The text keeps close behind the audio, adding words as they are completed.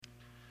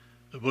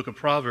The book of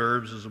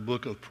Proverbs is a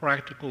book of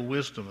practical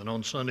wisdom, and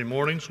on Sunday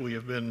mornings we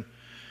have been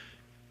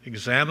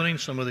examining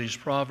some of these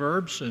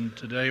Proverbs, and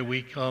today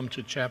we come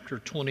to chapter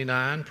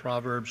 29.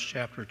 Proverbs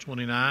chapter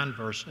 29,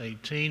 verse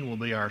 18 will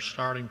be our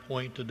starting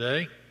point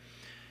today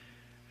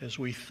as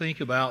we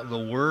think about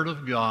the Word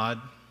of God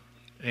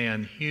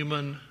and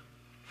human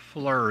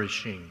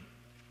flourishing.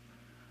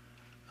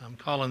 I'm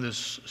calling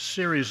this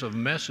series of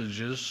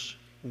messages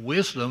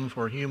Wisdom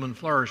for Human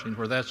Flourishing,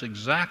 for that's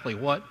exactly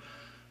what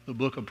the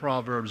book of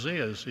Proverbs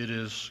is. It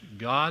is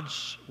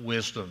God's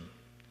wisdom,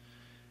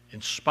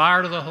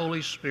 inspired of the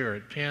Holy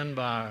Spirit, penned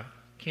by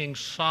King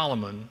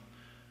Solomon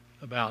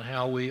about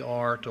how we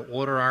are to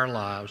order our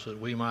lives that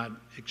we might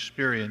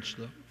experience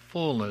the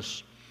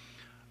fullness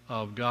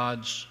of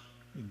God's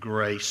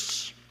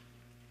grace.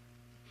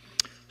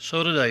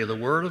 So today, the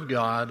Word of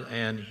God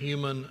and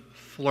human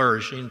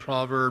flourishing,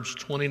 Proverbs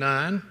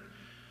 29,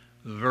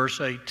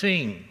 verse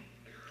 18.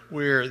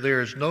 Where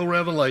there is no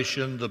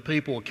revelation, the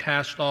people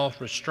cast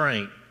off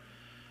restraint,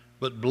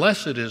 but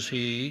blessed is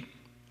he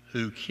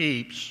who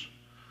keeps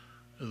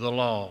the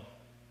law.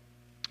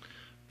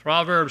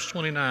 Proverbs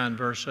 29,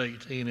 verse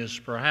 18 is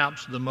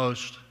perhaps the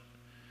most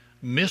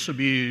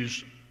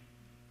misabused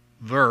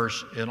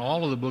verse in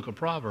all of the book of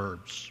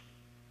Proverbs.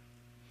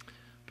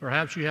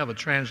 Perhaps you have a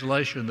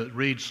translation that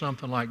reads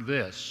something like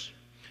this: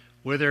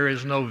 where there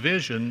is no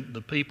vision,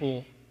 the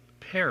people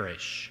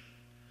perish.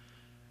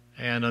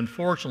 And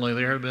unfortunately,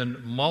 there have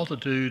been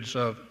multitudes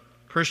of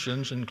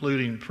Christians,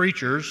 including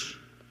preachers,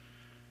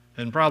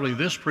 and probably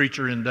this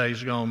preacher in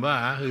days gone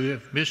by, who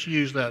have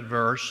misused that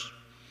verse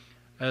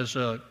as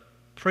a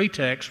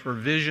pretext for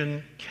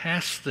vision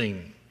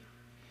casting.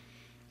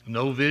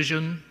 No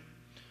vision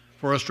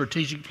for a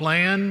strategic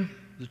plan,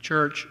 the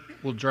church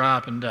will dry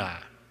up and die.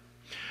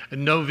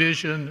 And no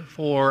vision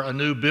for a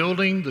new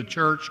building, the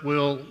church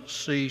will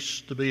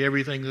cease to be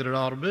everything that it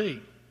ought to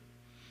be.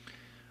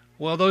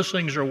 Well, those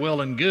things are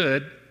well and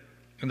good,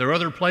 and there are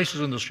other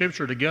places in the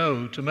Scripture to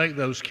go to make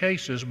those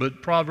cases,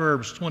 but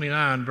Proverbs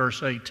 29,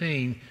 verse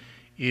 18,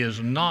 is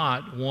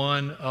not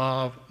one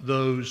of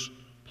those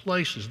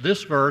places.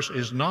 This verse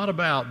is not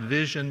about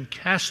vision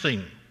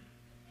casting.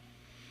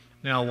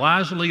 Now,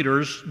 wise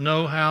leaders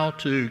know how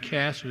to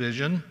cast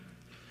vision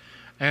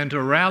and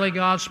to rally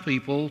God's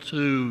people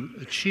to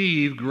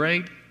achieve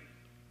great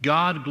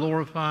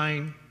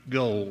God-glorifying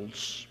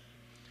goals.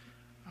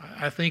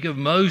 I think of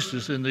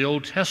Moses in the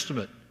Old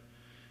Testament,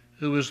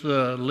 who was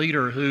the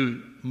leader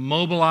who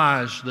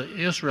mobilized the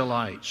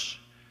Israelites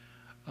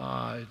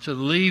to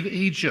leave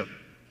Egypt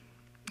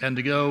and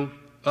to go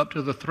up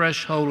to the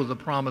threshold of the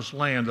promised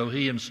land, though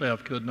he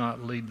himself could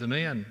not lead them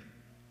in.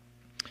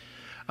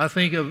 I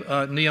think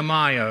of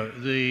Nehemiah,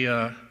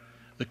 the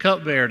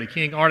cupbearer to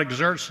King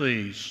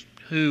Artaxerxes,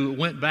 who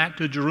went back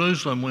to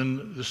Jerusalem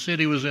when the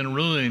city was in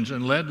ruins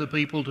and led the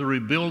people to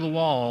rebuild the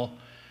wall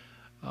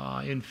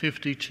in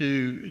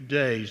 52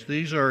 days.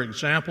 These are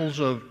examples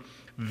of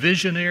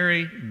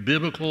visionary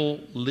biblical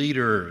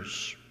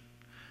leaders.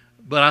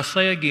 But I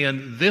say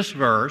again, this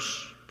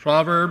verse,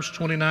 Proverbs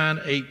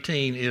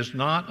 29:18, is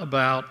not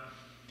about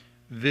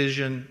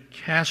vision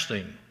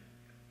casting.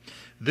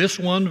 This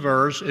one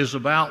verse is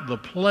about the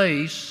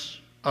place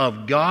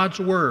of God's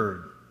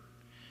Word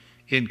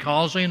in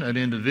causing an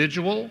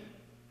individual,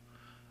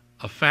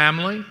 a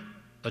family,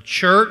 a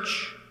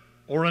church,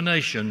 or a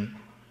nation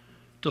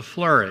to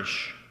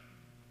flourish.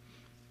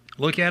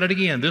 Look at it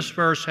again. This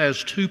verse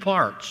has two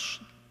parts.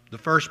 The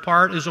first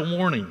part is a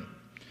warning.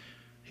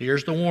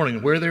 Here's the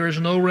warning: where there is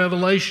no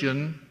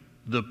revelation,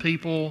 the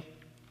people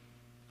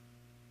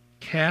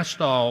cast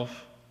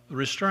off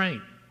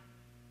restraint.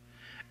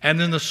 And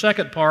then the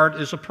second part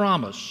is a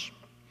promise: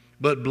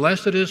 but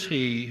blessed is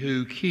he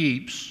who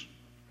keeps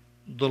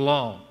the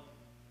law.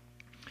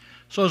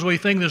 So as we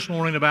think this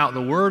morning about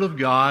the Word of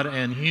God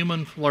and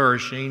human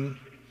flourishing,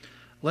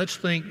 let's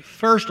think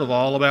first of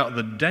all about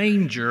the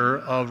danger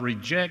of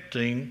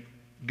rejecting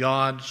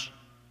God's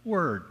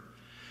Word.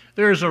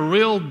 There is a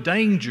real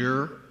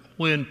danger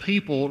when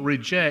people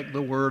reject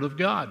the Word of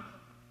God.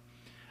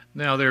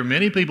 Now, there are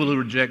many people who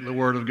reject the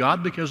Word of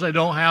God because they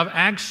don't have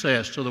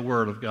access to the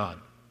Word of God.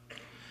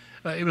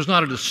 It was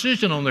not a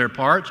decision on their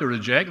part to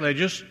reject. They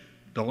just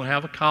don't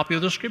have a copy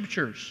of the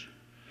Scriptures.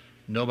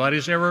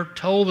 Nobody's ever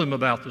told them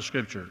about the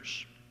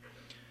Scriptures.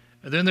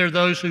 And then there are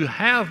those who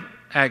have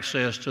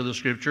access to the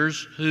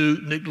Scriptures who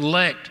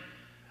neglect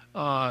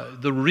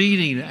the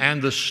reading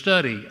and the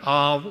study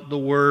of the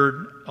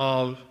Word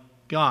of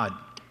God.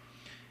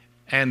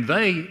 And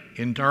they,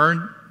 in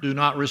turn, do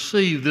not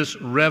receive this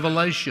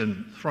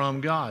revelation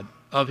from God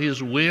of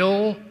His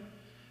will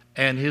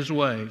and His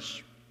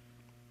ways.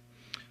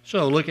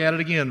 So look at it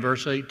again,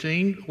 verse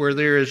 18. Where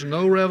there is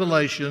no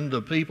revelation,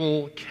 the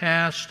people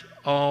cast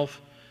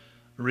off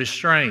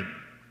restraint.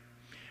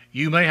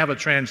 You may have a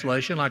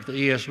translation like the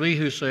ESV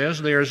who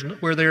says,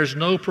 where there's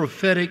no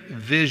prophetic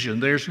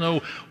vision, there's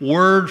no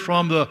word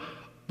from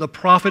the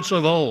prophets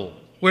of old,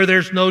 where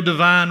there's no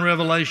divine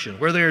revelation,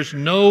 where there's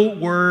no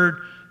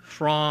word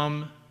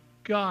from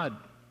God.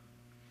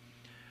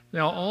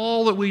 Now,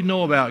 all that we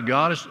know about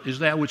God is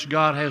that which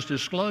God has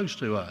disclosed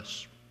to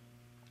us.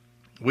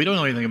 We don't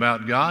know anything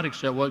about God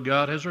except what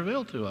God has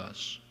revealed to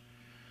us.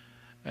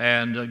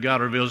 And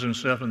God reveals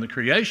himself in the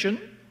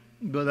creation,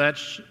 but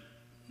that's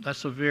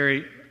a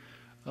very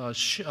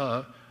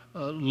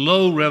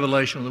low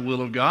revelation of the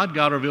will of God.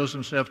 God reveals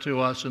himself to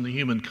us in the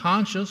human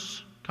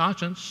conscience.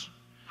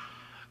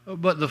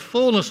 But the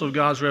fullness of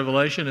God's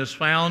revelation is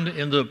found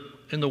in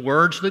the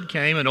words that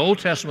came in Old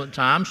Testament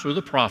times through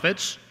the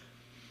prophets,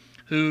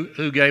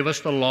 who gave us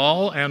the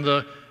law and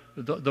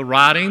the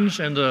writings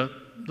and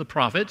the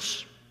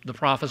prophets, the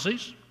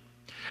prophecies.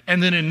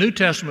 And then in New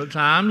Testament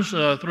times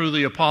through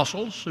the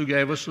apostles, who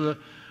gave us the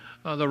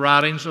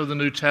writings of the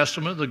New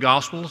Testament, the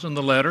Gospels and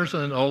the letters,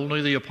 and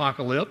only the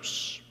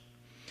Apocalypse.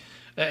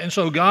 And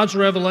so God's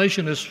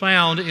revelation is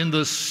found in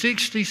the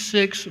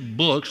 66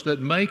 books that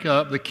make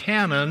up the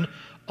canon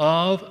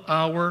of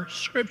our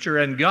Scripture.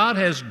 And God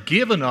has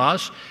given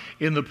us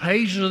in the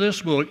pages of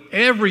this book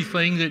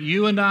everything that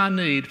you and I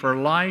need for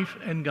life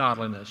and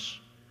godliness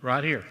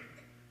right here.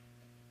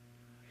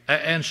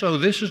 And so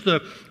this is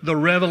the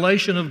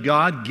revelation of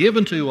God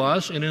given to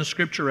us in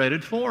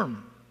inscripturated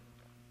form.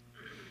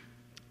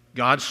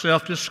 God's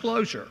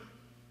self-disclosure.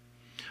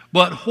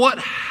 But what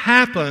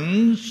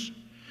happens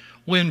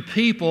when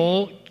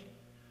people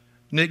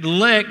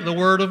neglect the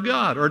Word of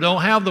God or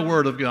don't have the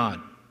Word of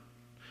God?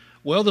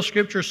 Well, the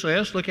Scripture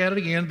says, look at it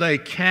again, they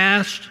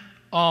cast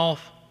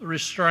off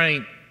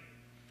restraint.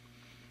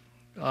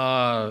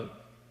 There's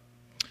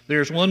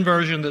one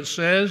version that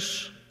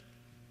says,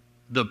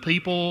 the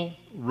people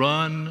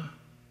run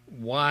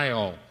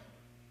wild.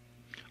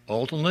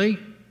 Ultimately,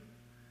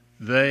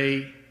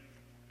 they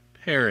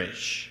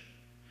perish.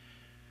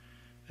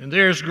 And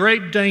there's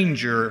great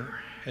danger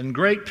and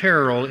great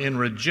peril in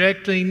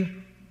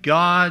rejecting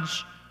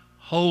God's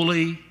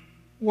holy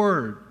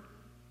word.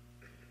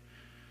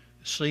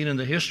 Seen in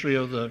the history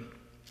of the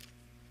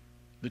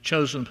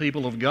chosen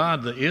people of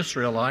God, the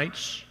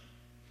Israelites,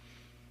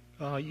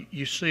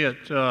 you see it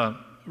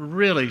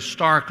really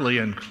starkly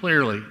and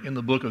clearly in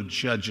the book of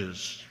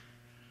Judges.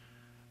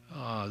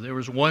 There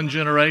was one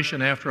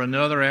generation after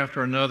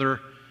another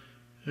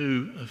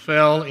who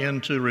fell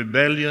into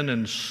rebellion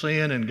and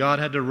sin, and God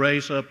had to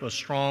raise up a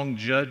strong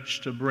judge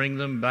to bring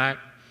them back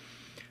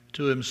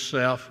to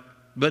himself.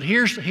 But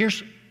here's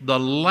the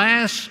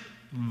last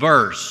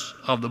verse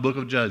of the book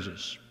of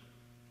Judges.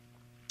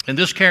 And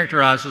this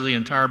characterizes the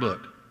entire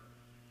book.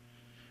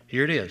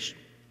 Here it is.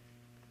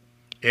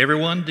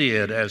 Everyone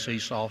did as he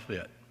saw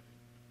fit.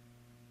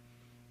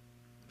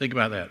 Think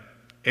about that.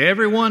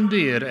 Everyone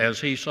did as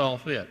he saw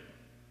fit.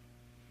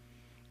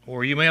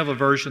 Or you may have a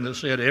version that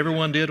said,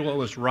 everyone did what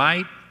was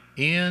right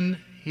in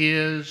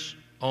his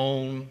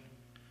own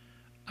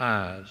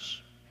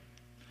eyes.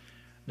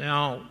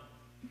 Now,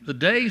 the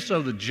days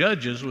of the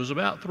judges was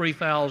about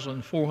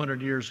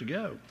 3,400 years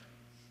ago.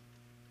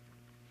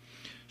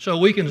 So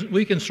we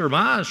can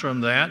surmise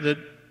from that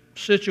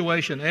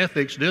situation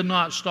ethics did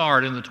not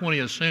start in the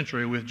 20th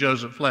century with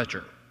Joseph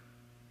Fletcher.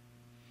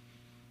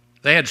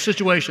 They had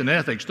situation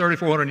ethics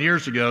 3,400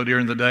 years ago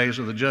during the days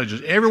of the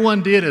judges.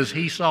 Everyone did as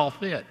he saw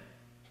fit.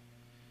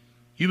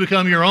 You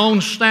become your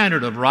own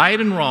standard of right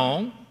and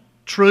wrong,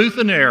 truth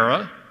and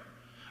error,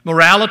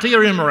 morality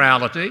or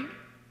immorality.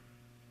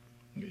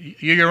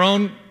 You're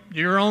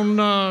your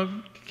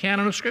own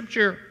canon of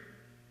Scripture.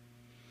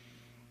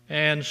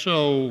 And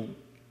so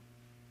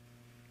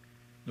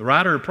the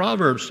writer of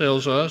Proverbs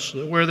tells us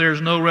that where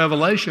there's no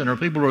revelation or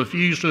people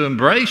refuse to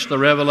embrace the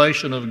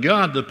revelation of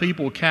God, the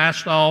people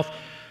cast off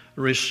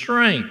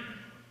restraint.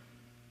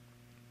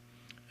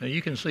 Now,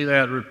 you can see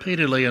that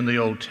repeatedly in the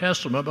Old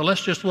Testament, but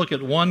let's just look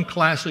at one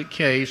classic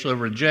case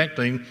of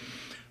rejecting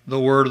the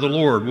word of the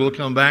Lord. We'll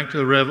come back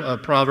to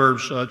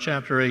Proverbs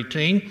chapter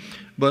 18,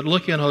 but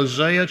look in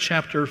Hosea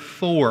chapter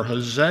 4.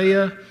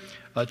 Hosea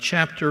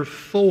chapter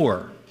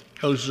 4.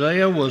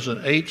 Hosea was an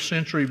 8th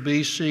century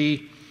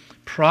BC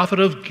prophet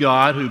of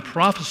God who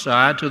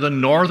prophesied to the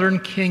northern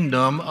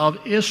kingdom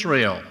of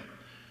Israel.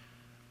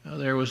 Now,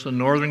 there was the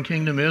northern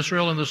kingdom of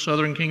Israel and the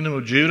southern kingdom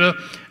of Judah,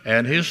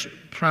 and his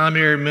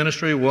primary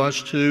ministry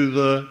was to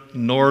the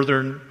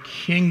northern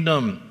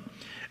kingdom.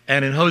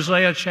 And in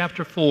Hosea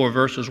chapter 4,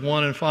 verses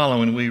 1 and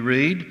following, we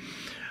read,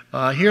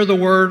 hear the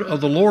word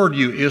of the Lord,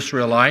 you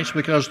Israelites,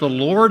 because the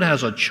Lord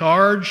has a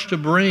charge to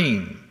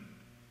bring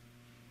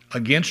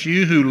against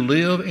you who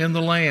live in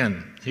the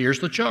land. Here's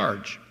the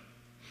charge.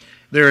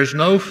 There is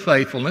no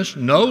faithfulness,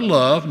 no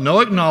love,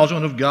 no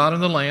acknowledgement of God in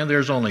the land.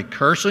 There's only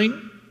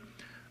cursing,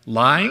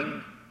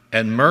 lying,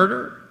 and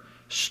murder,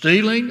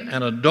 stealing,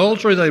 and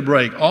adultery. They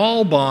break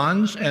all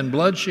bonds, and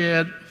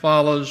bloodshed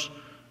follows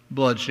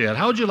bloodshed.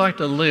 How would you like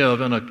to live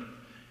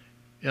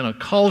in a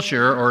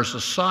culture or a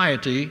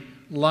society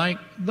like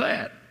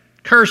that?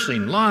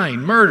 Cursing, lying,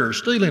 murder,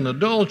 stealing,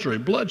 adultery,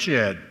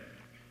 bloodshed.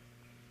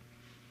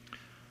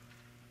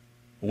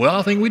 Well,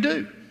 I think we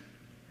do,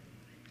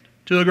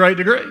 to a great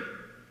degree.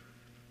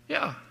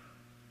 Yeah.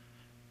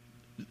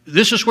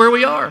 This is where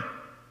we are.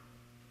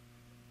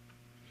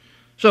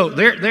 So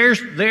there's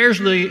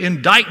the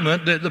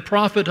indictment that the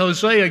prophet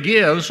Hosea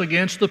gives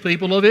against the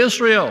people of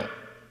Israel.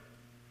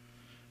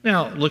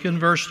 Now, look in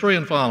verse 3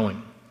 and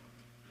following.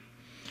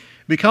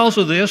 Because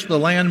of this, the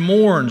land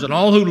mourns, and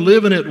all who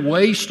live in it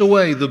waste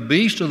away. The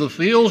beasts of the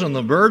fields and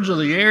the birds of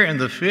the air and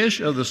the fish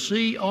of the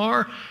sea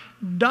are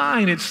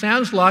dying. It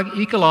sounds like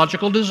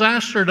ecological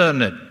disaster,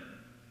 doesn't it?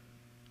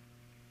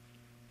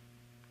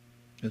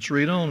 Let's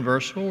read on,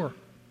 verse 4.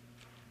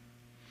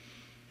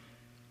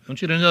 I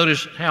want you to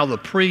notice how the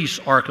priests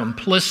are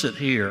complicit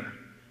here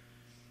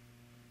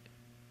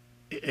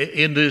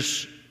in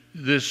this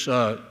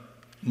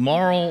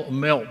moral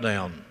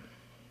meltdown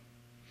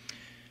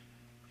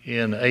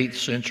in 8th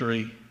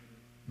century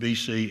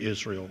BC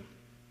Israel.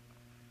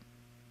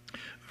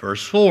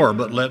 Verse 4,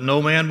 but let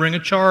no man bring a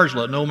charge,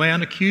 let no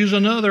man accuse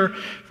another,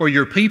 for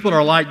your people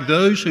are like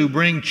those who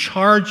bring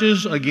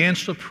charges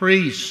against a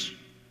priest.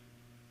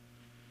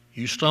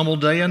 You stumble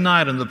day and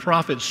night, and the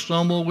prophets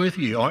stumble with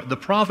you. The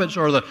prophets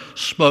are the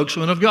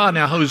spokesmen of God.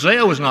 Now,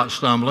 Hosea was not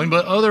stumbling,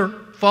 but other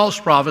false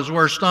prophets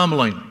were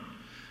stumbling.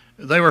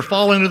 They were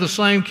falling into the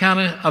same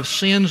kind of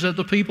sins that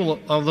the people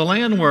of the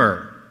land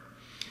were.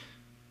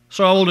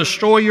 So I will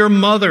destroy your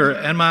mother,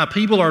 and my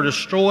people are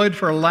destroyed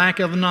for lack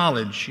of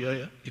knowledge.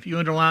 If you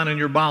underline in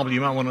your Bible,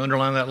 you might want to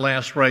underline that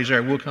last phrase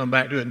there. We'll come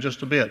back to it in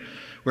just a bit,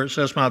 where it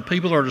says, my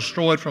people are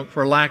destroyed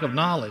for lack of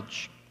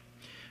knowledge.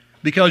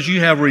 Because you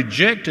have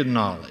rejected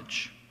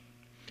knowledge.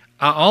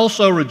 I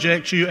also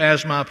reject you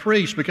as my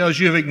priest. Because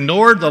you have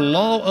ignored the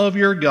law of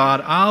your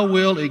God, I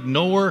will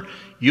ignore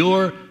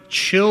your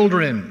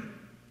children.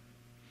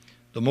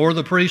 The more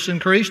the priests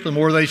increased, the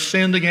more they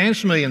sinned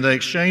against me, and they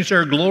exchanged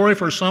their glory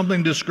for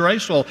something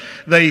disgraceful.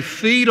 They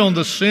feed on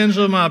the sins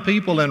of my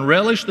people and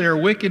relish their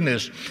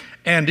wickedness.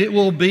 And it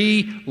will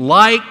be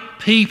like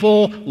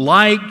people,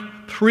 like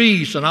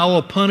priests, and I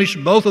will punish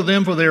both of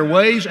them for their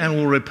ways and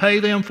will repay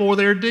them for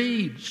their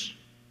deeds.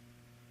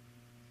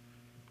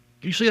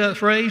 Do you see that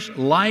phrase?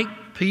 Like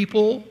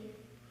people,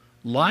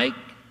 like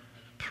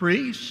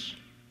priests?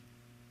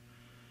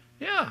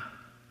 Yeah.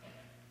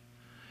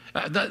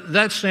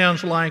 That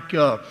sounds like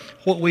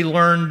what we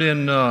learned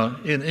in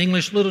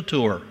English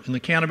literature, in the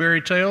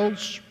Canterbury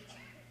Tales.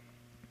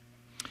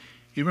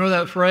 You remember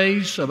that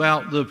phrase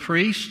about the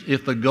priest?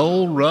 If the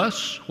gold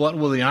rusts, what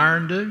will the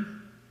iron do?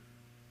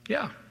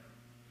 Yeah.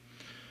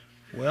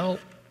 Well,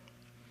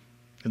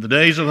 in the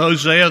days of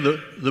Hosea,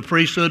 the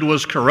priesthood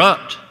was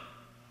corrupt.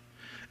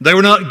 They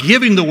were not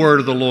giving the word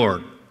of the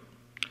Lord.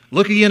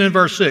 Look again in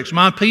verse 6.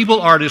 My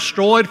people are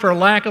destroyed for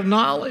lack of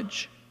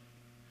knowledge.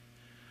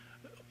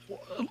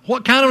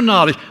 What kind of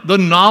knowledge? The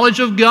knowledge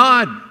of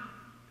God,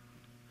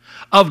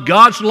 of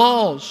God's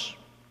laws,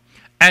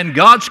 and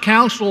God's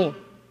counsel,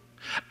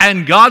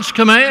 and God's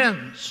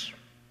commands.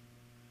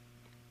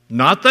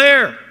 Not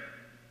there.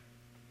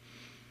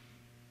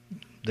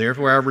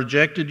 Therefore, I have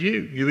rejected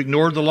you. You've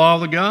ignored the law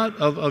of the God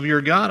of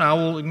your God. I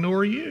will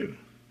ignore you.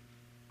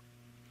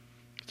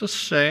 It's a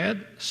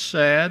sad,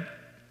 sad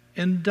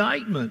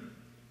indictment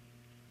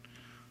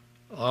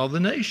of the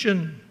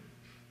nation.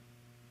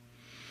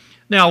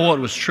 Now, what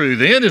was true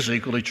then is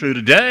equally true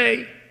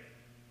today.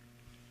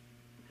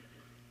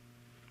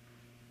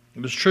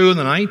 It was true in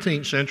the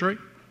 19th century.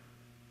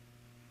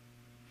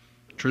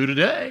 True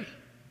today.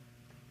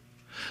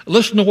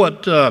 Listen to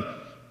what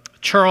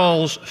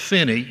Charles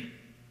Finney,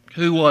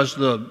 who was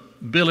the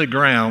Billy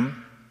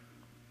Graham,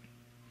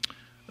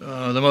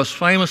 the most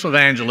famous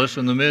evangelist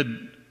in the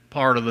mid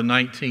part of the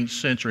 19th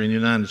century in the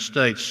United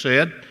States,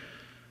 said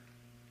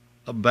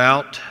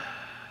about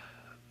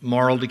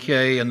moral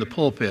decay in the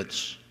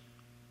pulpits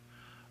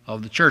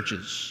of the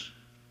churches.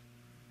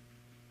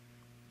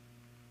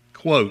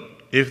 Quote,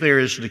 if there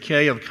is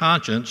decay of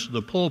conscience,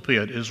 the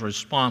pulpit is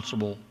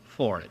responsible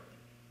for it.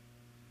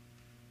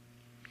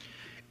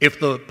 If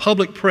the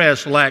public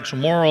press lacks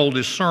moral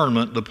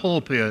discernment, the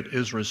pulpit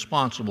is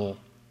responsible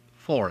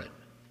for it.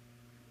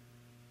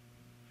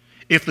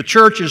 If the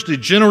church is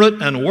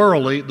degenerate and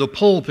worldly, the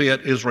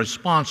pulpit is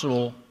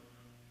responsible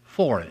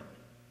for it.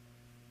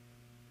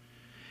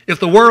 If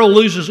the world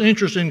loses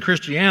interest in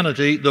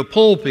Christianity, the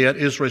pulpit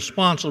is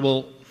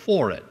responsible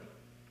for it.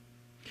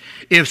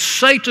 If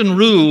Satan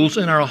rules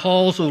in our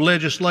halls of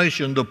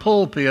legislation, the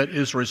pulpit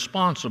is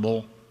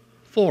responsible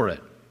for it.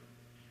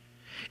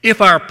 If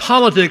our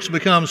politics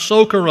become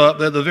so corrupt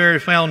that the very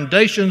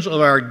foundations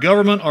of our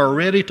government are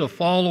ready to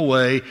fall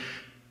away,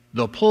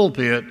 the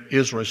pulpit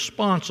is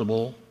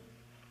responsible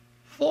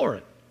for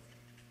it.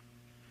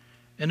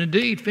 And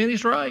indeed,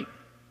 Finney's right.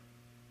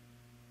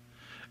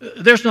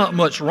 There's not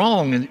much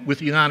wrong with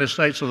the United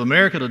States of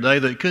America today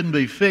that couldn't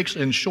be fixed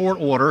in short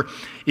order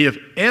if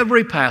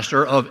every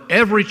pastor of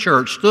every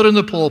church stood in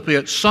the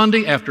pulpit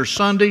Sunday after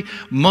Sunday,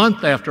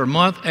 month after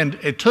month, and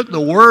it took the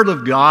Word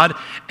of God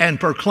and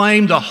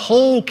proclaimed the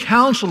whole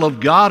counsel of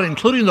God,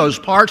 including those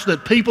parts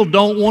that people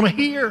don't want to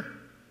hear,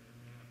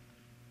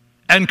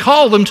 and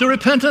called them to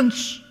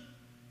repentance.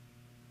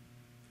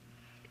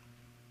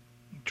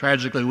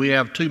 Tragically, we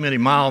have too many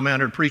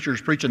mild-mannered preachers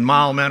preaching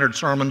mild-mannered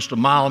sermons to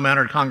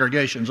mild-mannered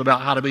congregations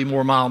about how to be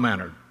more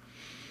mild-mannered.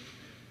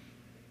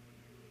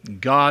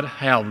 God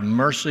have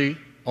mercy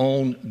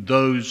on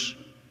those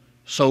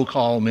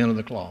so-called men of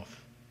the cloth.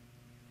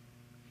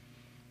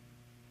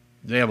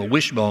 They have a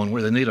wishbone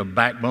where they need a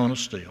backbone of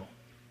steel.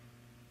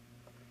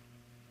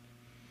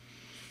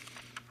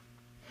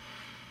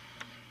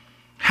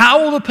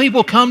 How will the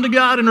people come to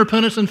God in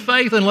repentance and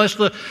faith unless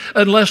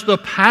the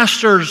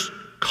pastors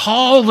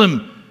call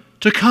them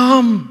to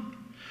come?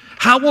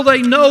 How will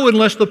they know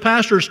unless the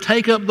pastors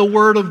take up the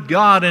Word of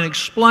God and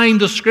explain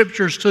the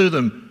Scriptures to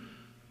them,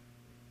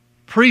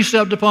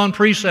 precept upon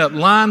precept,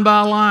 line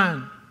by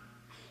line?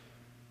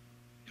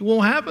 It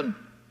won't happen.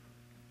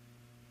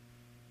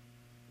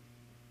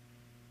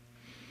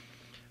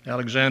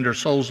 Alexander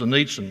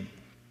Solzhenitsyn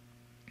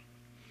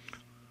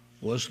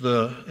was,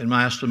 in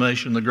my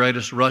estimation, the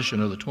greatest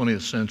Russian of the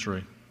 20th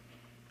century.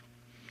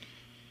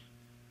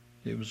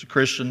 He was a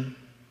Christian.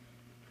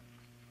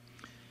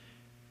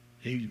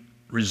 He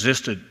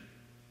resisted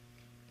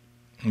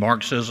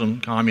Marxism,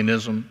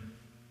 communism,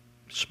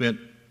 spent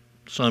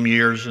some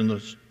years in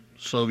the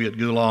Soviet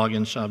gulag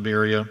in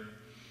Siberia,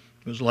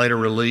 was later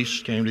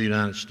released, came to the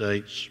United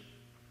States.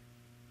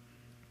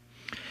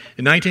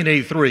 In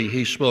 1983,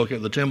 he spoke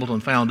at the Templeton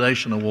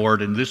Foundation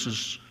Award, and this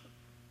is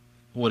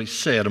what he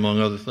said, among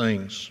other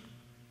things.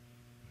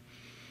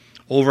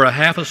 Over a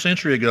half a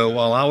century ago,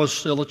 while I was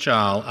still a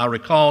child, I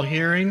recall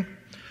hearing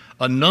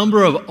a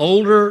number of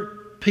older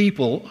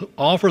people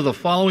offer the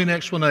following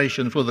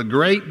explanation for the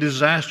great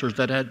disasters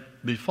that had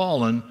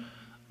befallen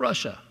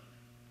Russia.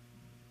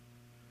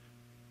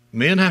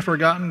 Men have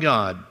forgotten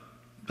God.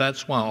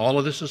 That's why all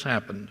of this has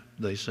happened,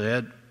 they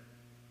said.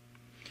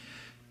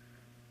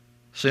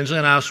 Since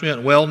then, I've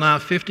spent well nigh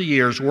 50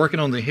 years working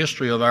on the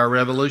history of our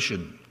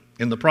revolution.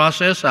 In the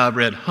process, I've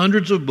read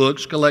hundreds of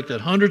books, collected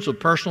hundreds of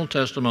personal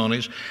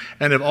testimonies,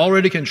 and have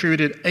already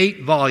contributed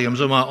 8 volumes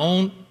of my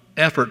own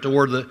effort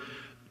toward the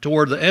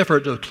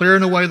effort of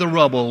clearing away the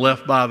rubble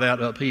left by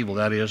that upheaval,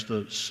 that is,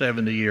 the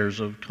 70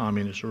 years of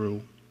communist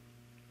rule.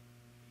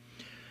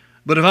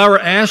 But if I were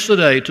asked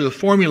today to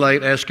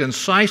formulate as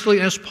concisely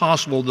as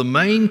possible the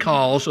main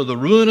cause of the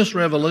ruinous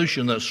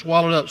revolution that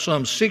swallowed up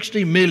some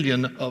 60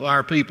 million of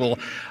our people,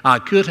 I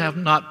could have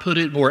not put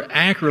it more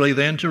accurately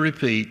than to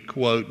repeat,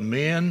 quote,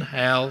 men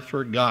have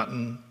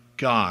forgotten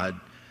God.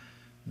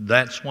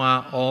 That's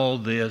why all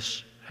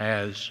this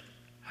has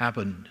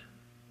happened.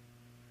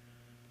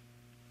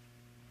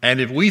 And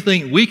if we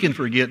think we can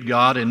forget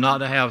God and not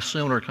to have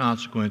similar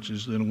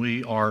consequences, then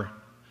we are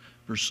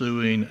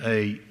pursuing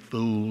a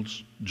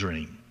fool's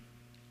dream.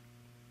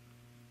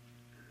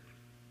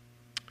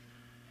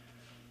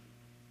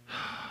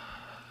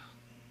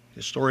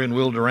 Historian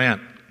Will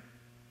Durant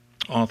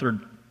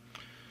authored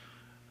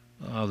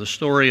The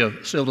Story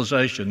of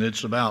Civilization.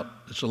 It's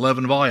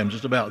 11 volumes,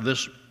 just about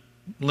this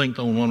length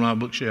on one of my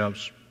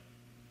bookshelves.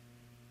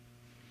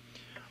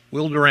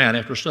 Will Durant,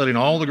 after studying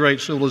all the great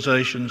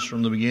civilizations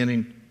from the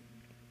beginning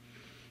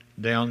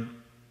down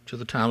to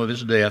the time of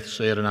his death,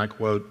 said, and I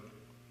quote,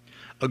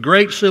 "A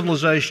great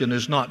civilization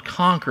is not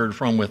conquered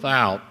from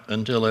without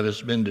until it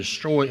has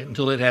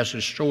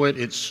destroyed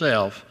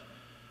itself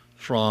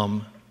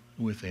from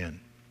within."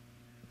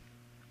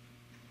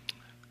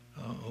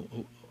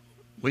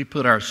 We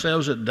put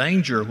ourselves at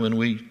danger when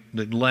we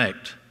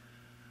neglect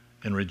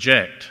and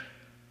reject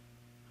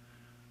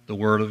the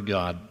Word of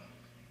God.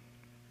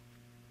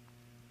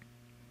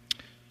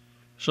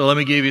 So let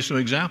me give you some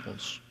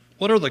examples.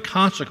 What are the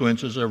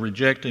consequences of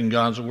rejecting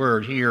God's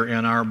Word here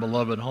in our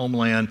beloved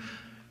homeland,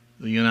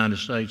 the United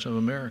States of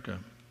America?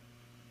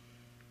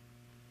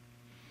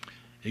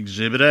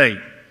 Exhibit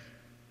A,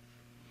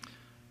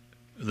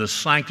 the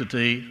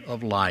sanctity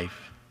of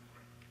life.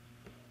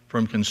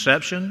 From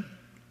conception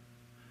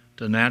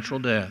to natural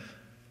death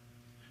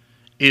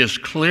is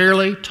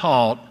clearly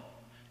taught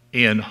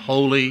in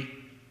Holy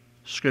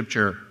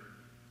Scripture.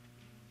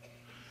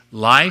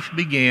 Life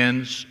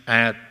begins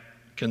at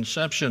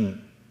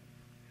conception.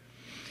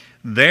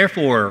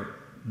 Therefore,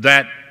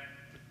 that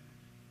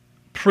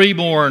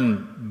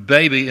preborn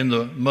baby in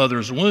the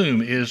mother's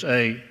womb is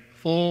a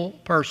full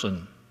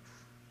person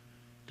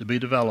to be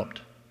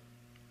developed.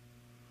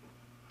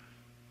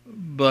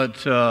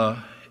 But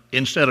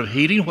instead of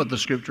heeding what the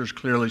Scriptures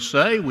clearly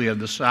say, we have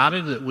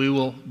decided that we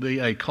will be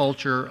a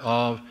culture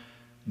of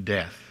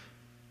death.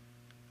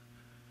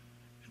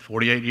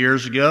 48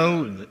 years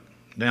ago,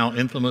 now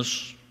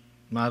infamous,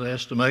 in my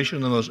estimation,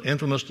 the most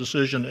infamous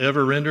decision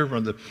ever rendered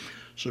from the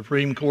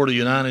Supreme Court of the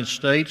United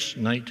States,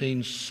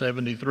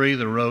 1973,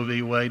 the Roe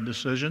v. Wade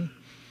decision,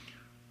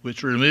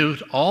 which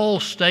removed all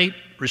state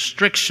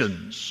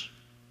restrictions,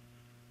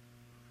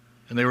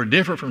 and they were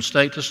different from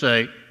state to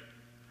state,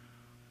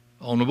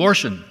 on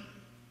abortion,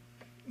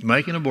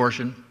 making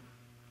abortion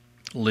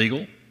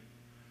legal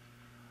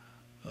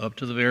up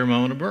to the very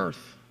moment of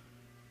birth.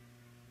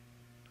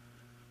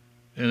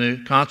 And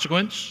the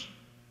consequence,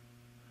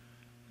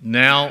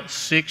 now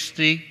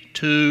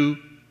 62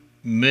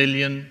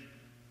 million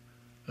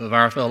of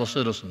our fellow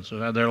citizens have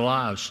had their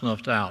lives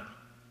snuffed out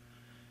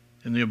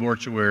in the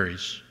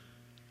abortuaries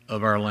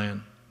of our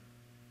land.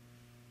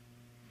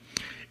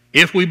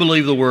 If we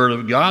believe the Word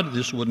of God,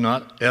 this would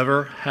not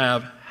ever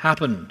have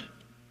happened.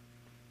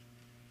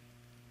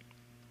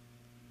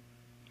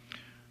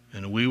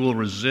 And we will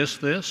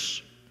resist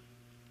this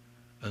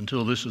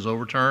until this is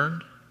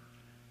overturned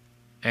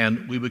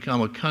and we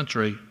become a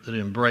country that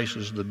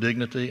embraces the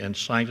dignity and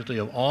sanctity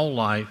of all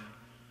life,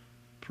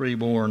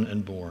 preborn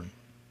and born.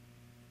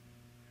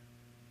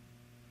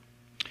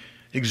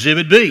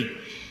 Exhibit B,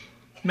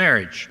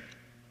 marriage.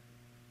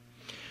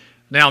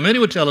 Now, many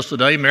would tell us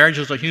today marriage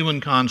is a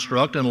human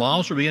construct and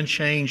laws are being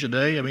changed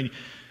today. I mean,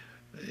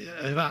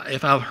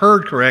 if I've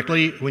heard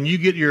correctly, when you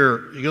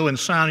go and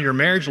sign your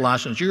marriage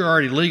license, you're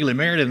already legally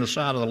married in the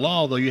sight of the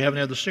law, though you haven't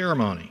had the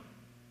ceremony.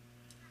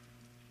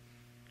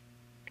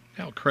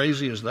 How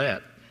crazy is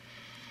that?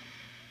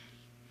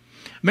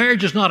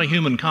 Marriage is not a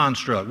human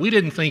construct. We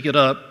didn't think it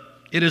up.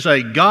 It is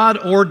a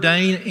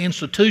God-ordained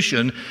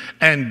institution,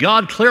 and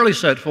God clearly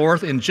set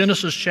forth in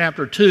Genesis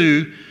chapter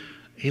 2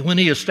 when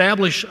He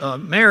established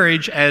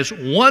marriage as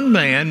one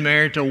man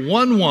married to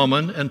one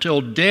woman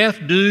until death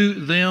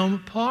do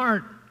them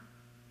part.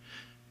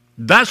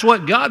 That's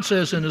what God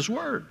says in His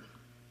Word.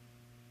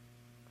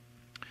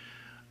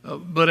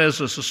 But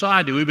as a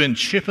society, we've been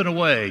chipping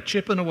away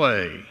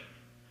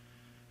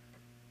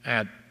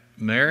at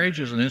marriage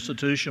as an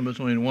institution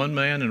between one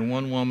man and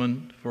one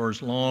woman for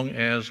as long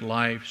as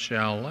life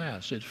shall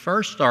last. It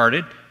first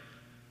started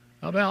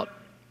about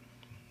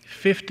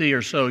 50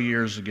 or so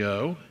years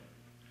ago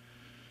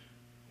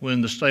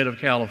when the state of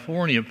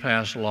California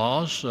passed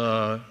laws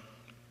of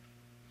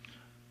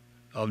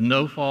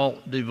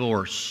no-fault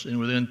divorce. And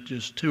within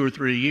just 2 or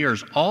 3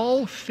 years,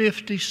 all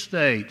 50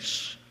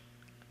 states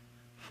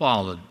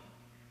followed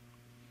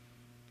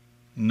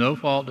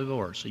no-fault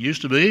divorce. It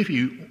used to be if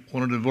you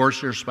wanted to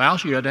divorce your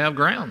spouse, you had to have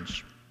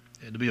grounds.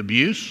 It had to be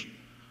abuse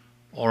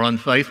or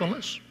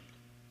unfaithfulness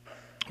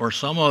or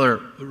some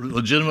other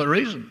legitimate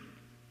reason.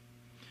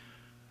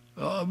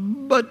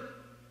 But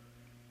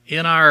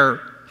in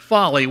our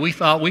folly, we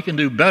thought we can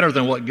do better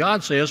than what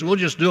God says. We'll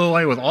just do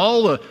away with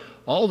all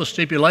the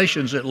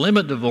stipulations that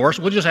limit divorce.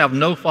 We'll just have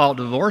no-fault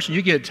divorce, and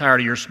you get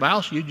tired of your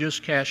spouse, you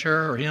just cash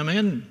her or him in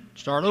and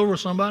start over with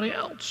somebody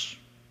else.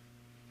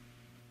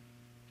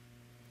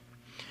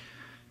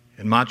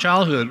 In my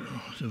childhood,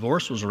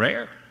 divorce was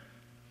rare.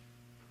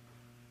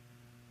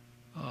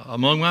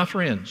 Among my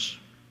friends,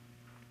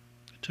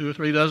 2 or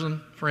 3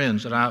 dozen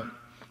friends that I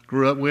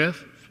grew up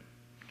with,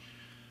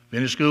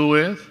 finished school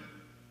with,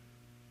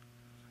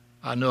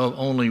 I know of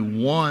only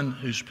one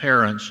whose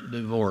parents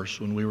divorced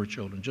when we were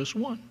children, just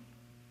one.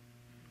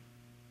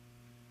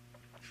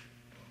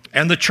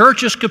 And the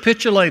church has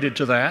capitulated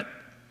to that.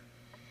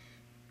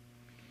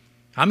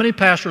 How many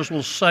pastors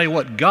will say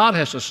what God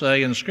has to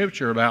say in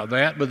Scripture about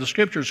that? But the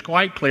Scripture is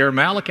quite clear.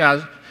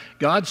 Malachi,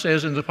 God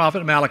says in the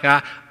prophet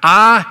Malachi,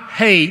 I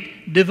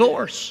hate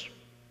divorce.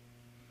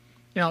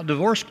 Now,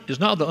 divorce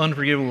is not the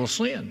unforgivable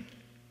sin.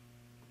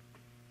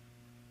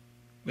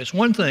 It's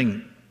one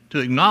thing to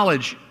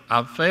acknowledge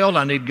I've failed,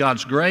 I need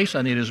God's grace,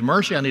 I need His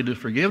mercy, I need His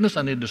forgiveness,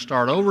 I need to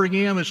start over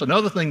again. It's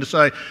another thing to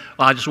say,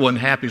 well, I just wasn't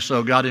happy,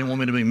 so God didn't want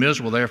me to be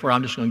miserable, therefore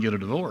I'm just going to get a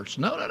divorce.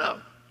 No.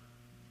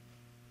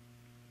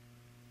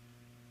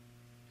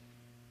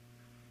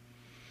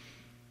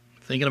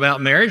 Thinking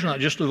about marriage, not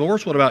just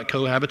divorce, what about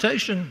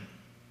cohabitation?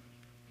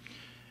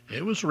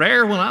 It was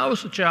rare when I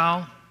was a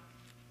child.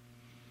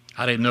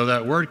 I didn't know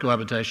that word,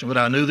 cohabitation, but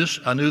I knew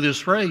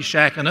this phrase,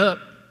 shacking up.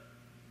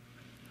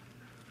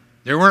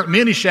 There weren't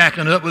many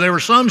shacking up, but there were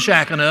some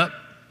shacking up.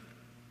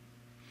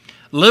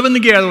 Living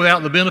together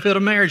without the benefit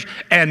of marriage.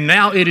 And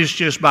now it is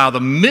just by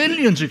the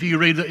millions, if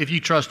you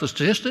trust the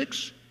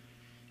statistics.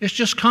 It's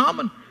just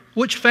common.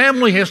 Which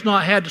family has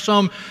not had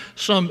some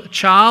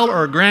child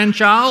or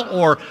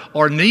grandchild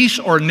or niece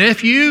or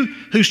nephew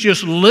who's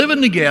just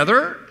living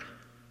together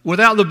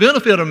without the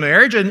benefit of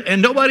marriage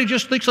and nobody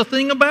just thinks a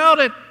thing about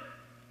it?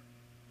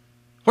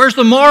 Where's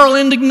the moral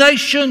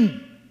indignation?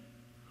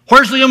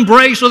 Where's the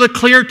embrace of the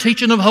clear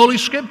teaching of Holy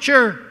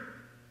Scripture?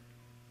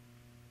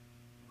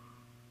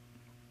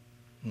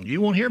 You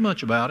won't hear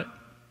much about it.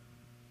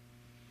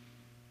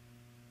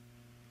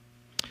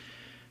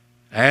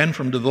 And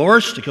from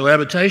divorce to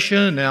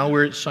cohabitation, now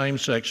we're at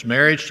same-sex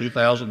marriage,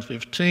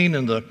 2015,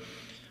 and the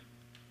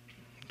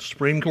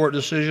Supreme Court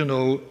decision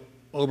it's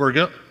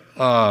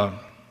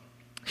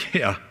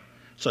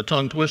a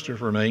tongue twister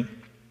for me.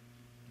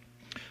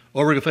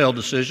 Obergefell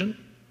decision.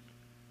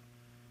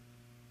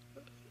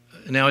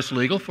 Now it's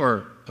legal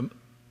for a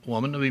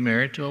woman to be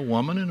married to a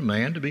woman and a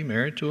man to be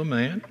married to a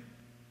man.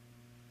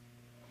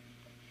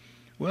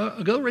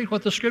 Well, go read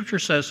what the Scripture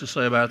says to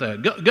say about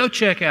that. Go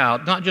check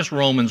out, not just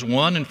Romans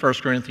 1 and 1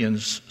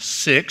 Corinthians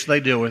 6,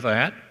 they deal with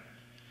that.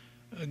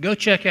 Go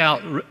check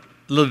out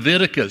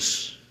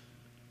Leviticus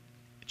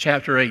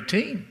chapter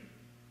 18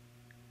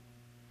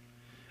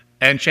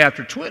 and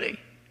chapter 20.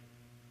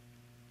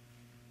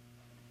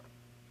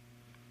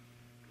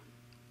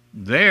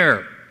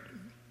 There,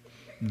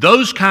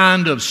 those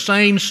kind of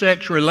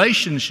same-sex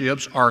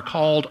relationships are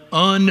called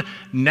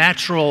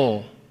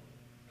unnatural.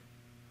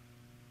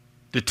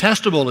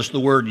 Detestable is the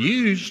word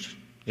used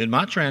in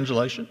my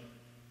translation.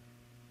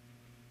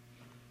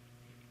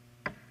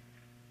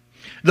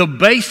 The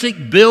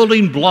basic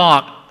building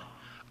block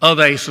of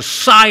a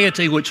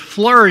society which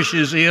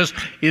flourishes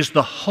is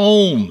the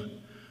home.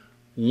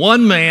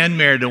 One man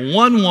married to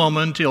one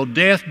woman till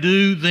death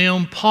do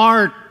them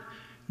part.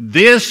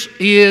 This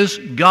is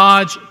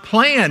God's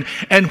plan.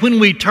 And when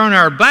we turn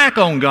our back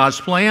on God's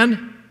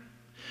plan,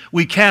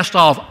 we cast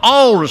off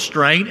all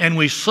restraint and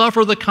we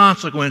suffer the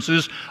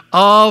consequences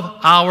of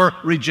our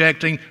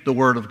rejecting the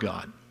Word of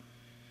God.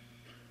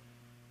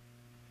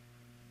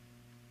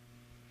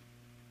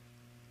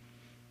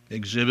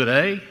 Exhibit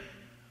A,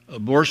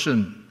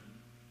 abortion.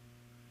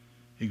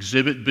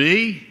 Exhibit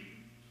B,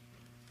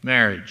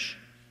 marriage.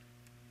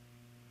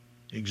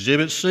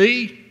 Exhibit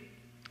C,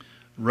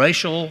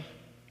 racial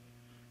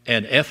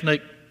and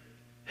ethnic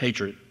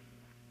hatred.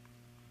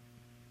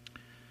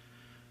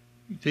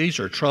 These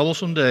are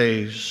troublesome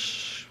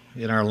days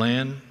in our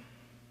land.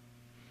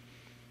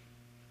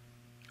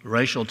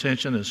 Racial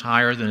tension is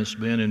higher than it's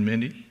been in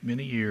many,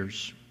 many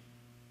years.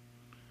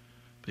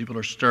 People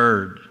are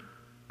stirred.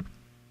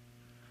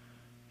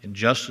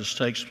 Injustice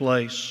takes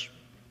place.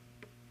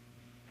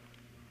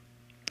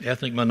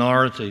 Ethnic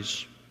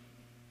minorities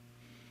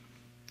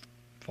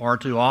far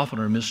too often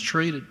are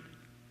mistreated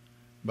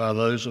by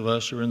those of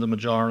us who are in the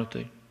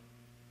majority.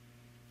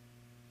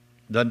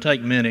 Doesn't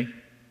take many.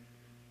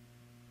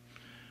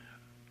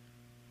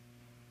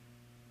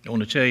 I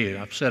want to tell you,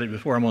 I've said it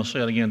before, I'm going to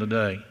say it again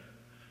today.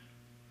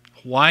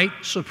 White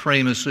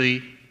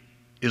supremacy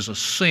is a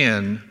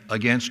sin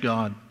against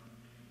God.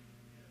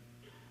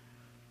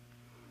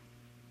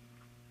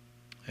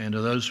 And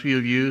to those few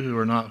of you who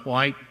are not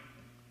white,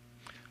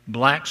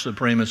 black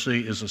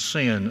supremacy is a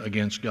sin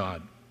against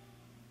God.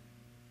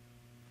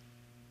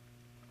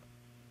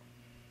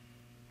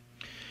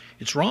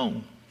 It's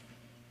wrong.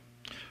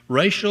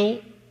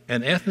 Racial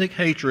and ethnic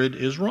hatred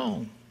is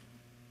wrong.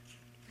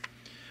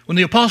 When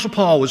the Apostle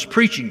Paul was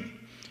preaching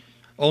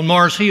on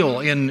Mars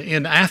Hill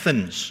in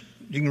Athens,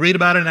 you can read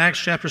about it in Acts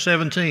chapter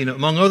 17.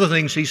 Among other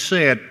things, he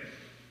said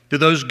to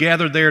those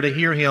gathered there to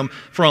hear him,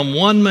 "From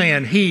one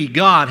man, he,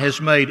 God, has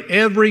made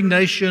every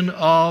nation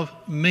of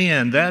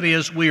men." That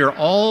is, we are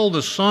all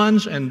the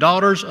sons and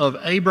daughters of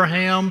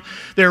Abraham.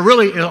 There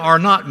really are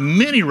not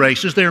many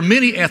races. There are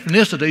many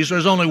ethnicities.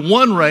 There's only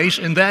one race,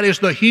 and that is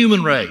the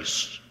human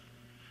race.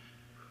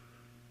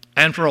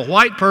 And for a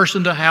white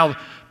person to have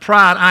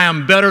pride, I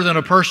am better than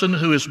a person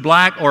who is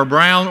black or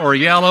brown or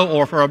yellow,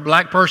 or for a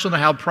black person to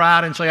have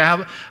pride and say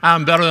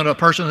I'm better than a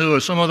person who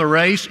is some other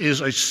race, is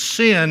a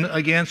sin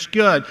against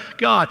God.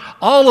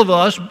 All of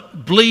us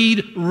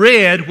bleed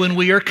red when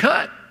we are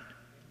cut.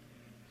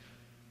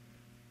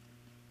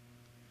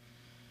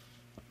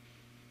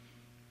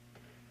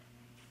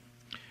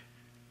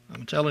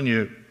 I'm telling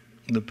you,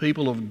 the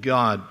people of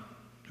God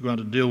are going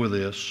to deal with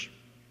this.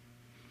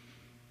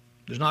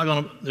 There's not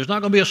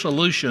going to be a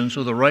solution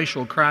to the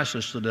racial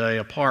crisis today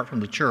apart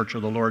from the church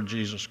of the Lord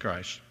Jesus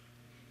Christ.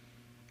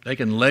 They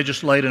can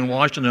legislate in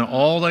Washington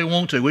all they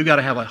want to. We've got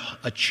to have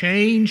a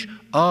change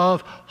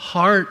of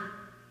heart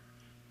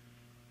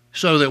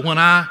so that when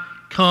I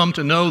come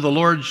to know the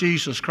Lord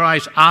Jesus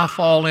Christ, I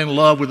fall in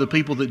love with the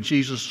people that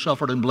Jesus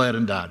suffered and bled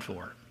and died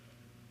for.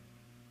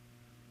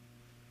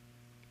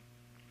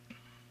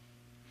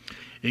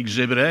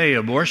 Exhibit A,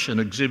 abortion.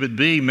 Exhibit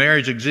B,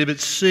 marriage.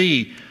 Exhibit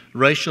C,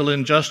 racial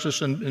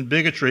injustice and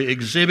bigotry.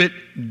 Exhibit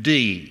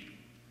D,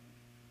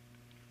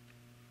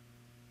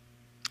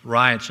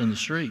 riots in the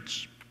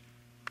streets.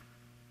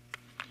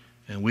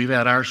 And we've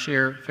had our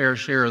fair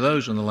share of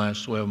those in the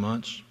last 12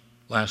 months.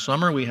 Last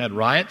summer we had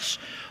riots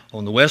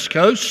on the West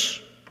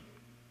Coast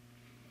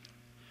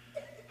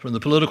from the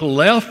political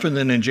left, and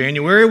then in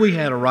January we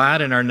had a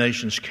riot in our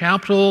nation's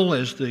capital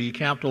as the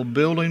Capitol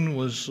building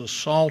was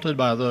assaulted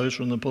by those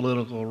from the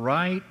political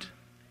right.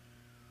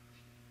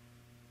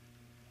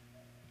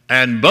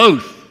 And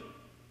both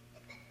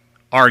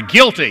are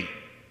guilty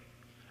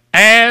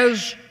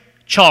as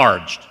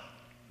charged.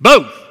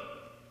 Both.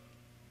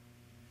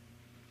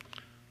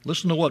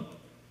 Listen to what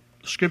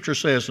Scripture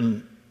says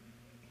in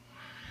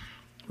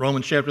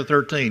Romans chapter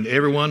 13.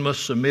 Everyone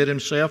must submit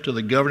himself to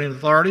the governing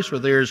authorities, for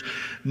there is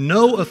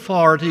no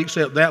authority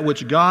except that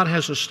which God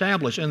has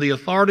established, and the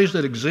authorities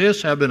that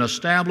exist have been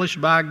established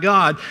by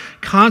God.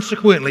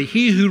 Consequently,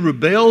 he who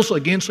rebels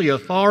against the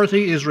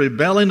authority is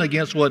rebelling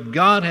against what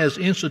God has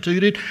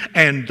instituted,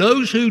 and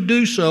those who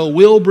do so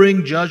will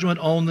bring judgment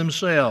on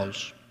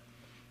themselves.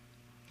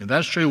 And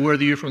that's true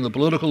whether you're from the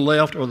political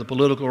left or the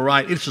political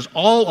right. This is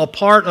all a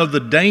part of the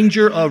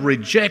danger of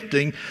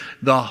rejecting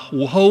the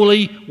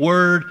holy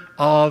Word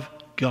of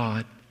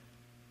God.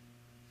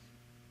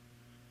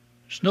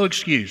 There's no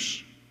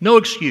excuse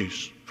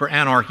for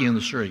anarchy in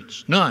the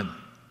streets. None.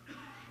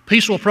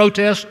 Peaceful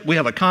protest, we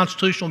have a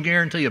constitutional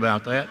guarantee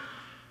about that.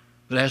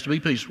 It has to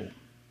be peaceful.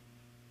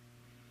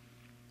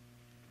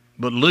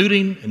 But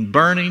looting and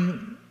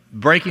burning,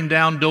 breaking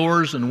down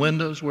doors and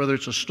windows, whether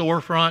it's a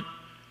storefront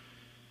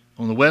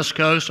on the West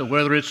Coast or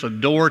whether it's a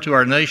door to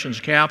our nation's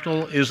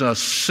capital, is a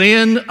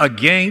sin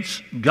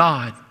against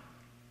God.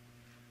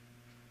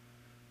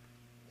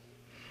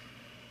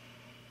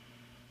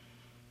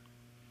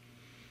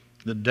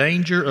 The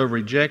danger of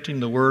rejecting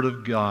the Word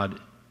of God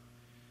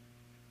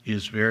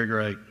is very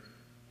great,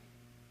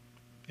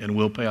 and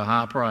we'll pay a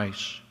high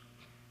price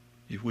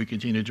if we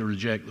continue to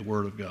reject the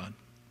Word of God.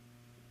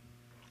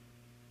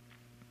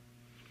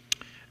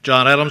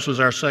 John Adams was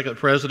our second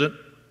president.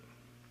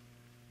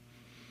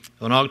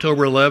 On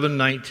October 11,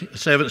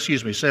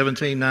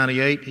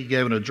 1798, he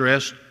gave an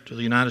address to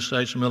the United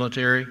States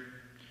military.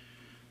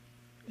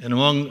 And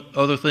among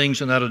other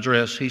things in that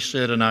address, he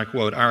said, and I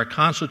quote, "Our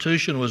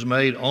Constitution was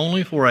made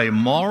only for a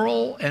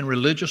moral and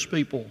religious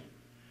people.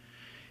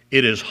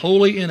 It is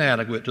wholly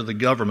inadequate to the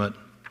government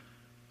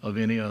of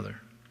any other."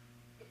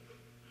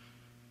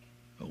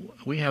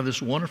 We have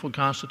this wonderful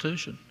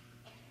Constitution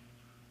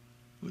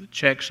with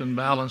checks and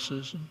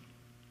balances,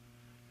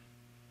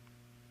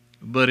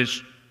 but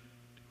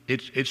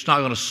it's not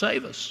going to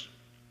save us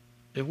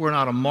if we're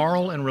not a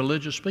moral and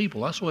religious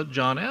people. That's what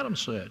John Adams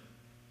said.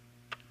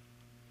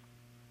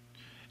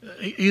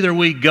 Either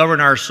we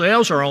govern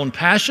ourselves, our own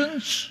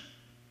passions,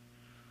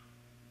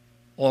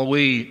 or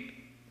we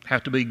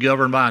have to be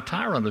governed by a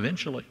tyrant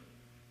eventually.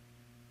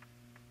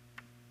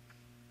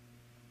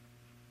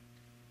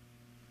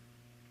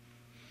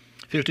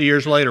 "50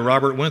 years later,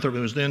 Robert Winthrop,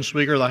 who was then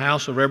Speaker of the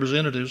House of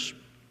Representatives,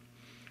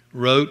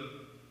 wrote,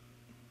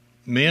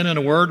 'Men, in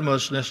a word,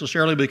 must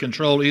necessarily be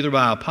controlled either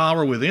by a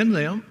power within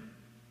them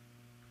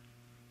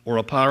or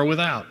a power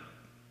without,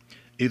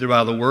 either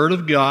by the Word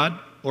of God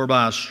or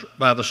by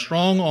the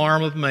strong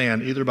arm of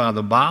man, either by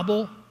the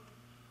Bible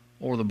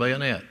or the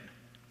bayonet.'"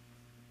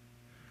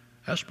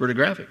 That's pretty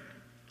graphic.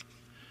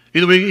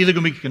 Either we're going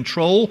to be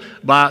controlled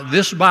by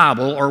this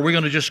Bible, or we're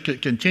going to just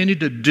continue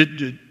to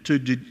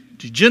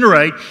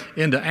degenerate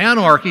into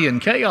anarchy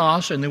and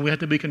chaos, and then we have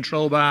to be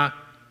controlled by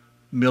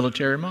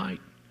military might.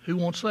 Who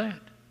wants that?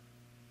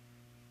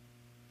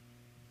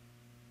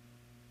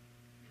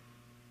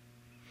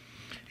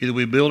 Either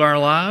we build our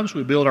lives,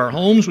 we build our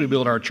homes, we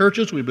build our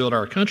churches, we build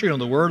our country on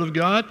the Word of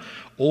God,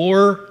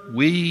 or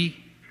we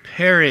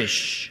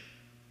perish.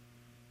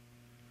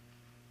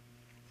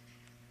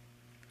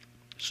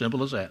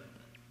 Simple as that.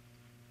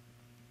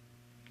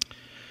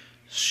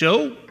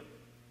 So,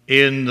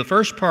 in the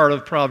first part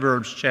of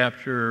Proverbs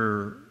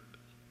chapter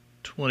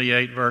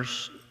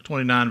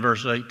 29,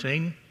 verse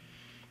 18,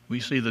 we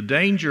see the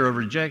danger of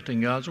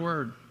rejecting God's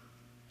Word.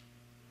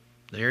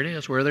 There it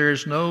is. Where there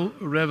is no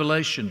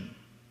revelation,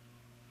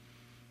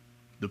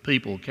 the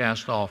people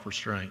cast off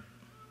restraint.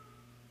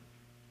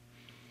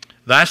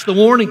 That's the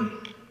warning.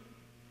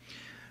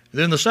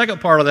 Then the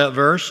second part of that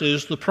verse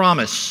is the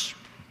promise.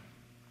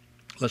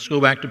 Let's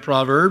go back to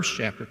Proverbs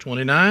chapter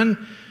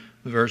 29,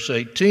 verse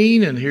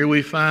 18, and here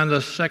we find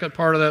the second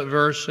part of that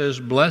verse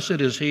says,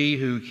 "Blessed is he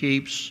who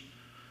keeps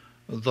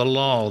the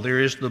law." There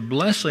is the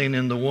blessing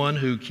in the one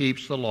who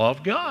keeps the law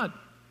of God.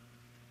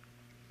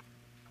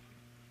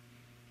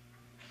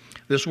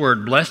 This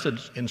word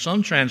blessed in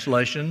some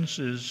translations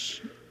is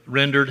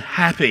rendered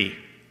happy.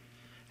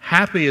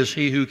 Happy is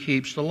he who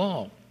keeps the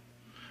law.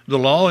 The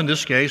law in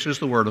this case is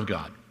the Word of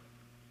God.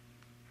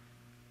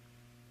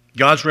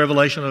 God's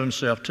revelation of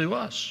Himself to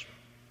us.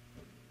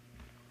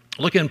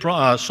 Look in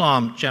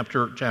Psalm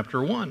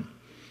chapter 1.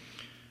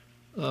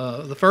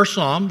 The first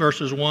Psalm,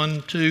 verses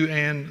 1, 2,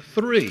 and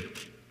 3,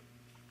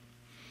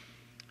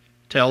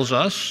 tells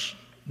us,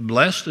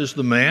 "Blessed is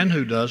the man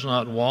who does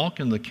not walk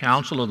in the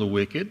counsel of the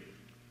wicked,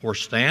 or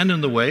stand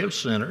in the way of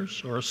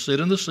sinners, or sit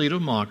in the seat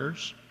of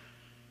mockers.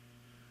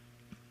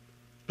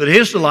 But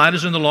his delight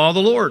is in the law of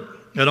the Lord,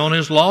 and on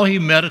His law he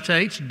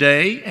meditates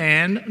day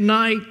and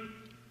night.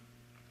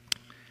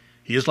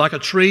 He is like a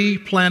tree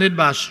planted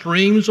by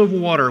streams of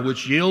water,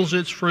 which yields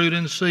its fruit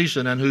in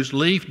season, and whose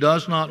leaf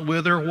does not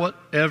wither.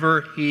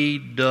 Whatever he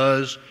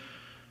does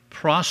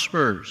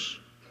prospers."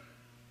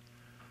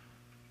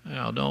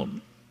 Now,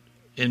 don't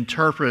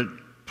interpret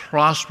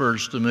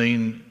prospers to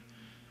mean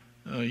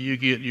you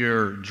get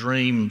your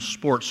dream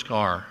sports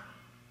car,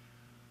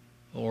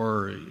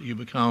 or you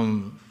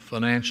become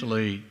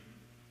financially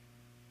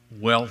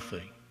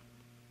wealthy.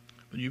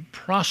 But you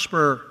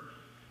prosper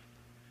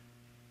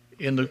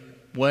in the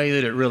way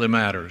that it really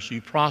matters.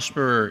 You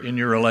prosper in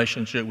your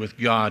relationship with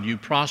God. You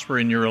prosper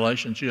in your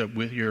relationship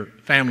with your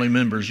family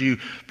members. You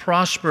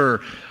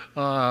prosper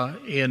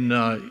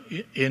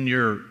in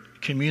your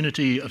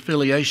community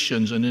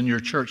affiliations and in your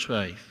church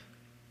faith.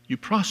 You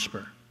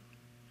prosper.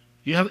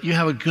 You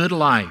have a good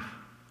life.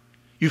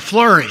 You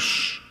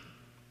flourish.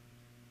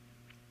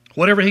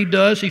 Whatever he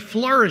does, he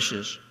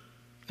flourishes.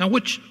 Now,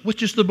 which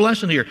is the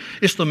blessing here?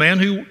 It's the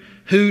man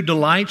who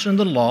delights in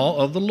the law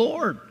of the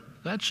Lord.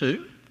 That's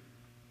who.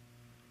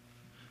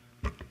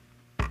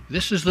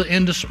 This is the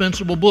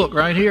indispensable book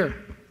right here.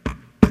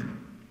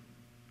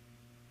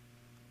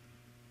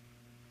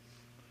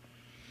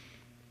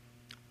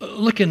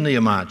 Look in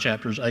Nehemiah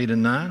chapters 8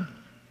 and 9.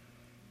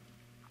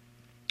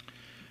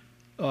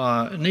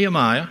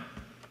 Nehemiah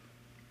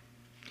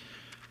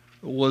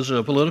was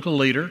a political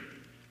leader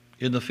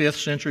in the 5th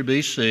century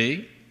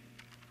B.C.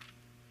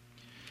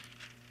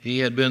 He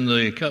had been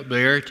the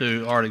cupbearer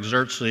to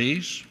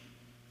Artaxerxes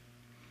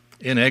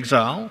in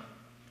exile,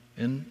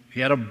 and he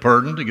had a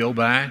burden to go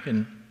back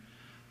and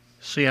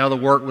see how the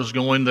work was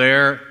going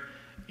there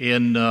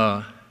in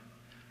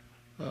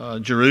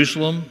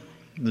Jerusalem.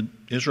 The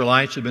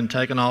Israelites had been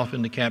taken off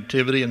into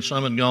captivity, and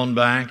some had gone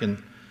back,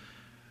 and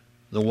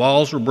the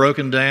walls were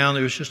broken down.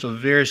 It was just a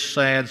very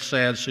sad,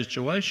 sad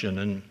situation.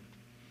 And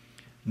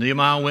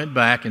Nehemiah went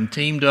back and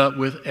teamed up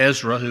with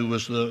Ezra, who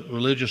was the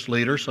religious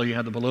leader. So you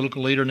had the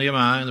political leader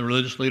Nehemiah and the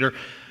religious leader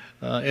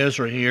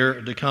Ezra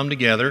here to come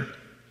together.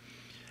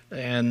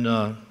 And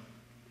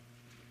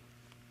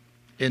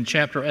in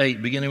chapter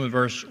 8, beginning with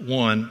verse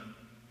 1,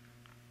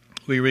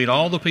 we read,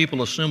 "All the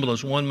people assembled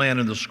as one man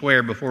in the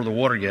square before the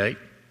water gate."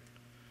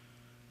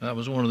 That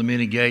was one of the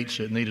many gates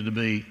that needed to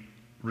be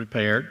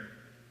repaired.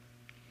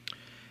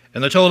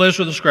 "And they told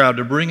Ezra the scribe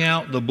to bring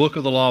out the book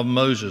of the law of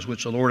Moses,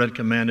 which the Lord had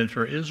commanded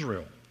for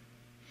Israel.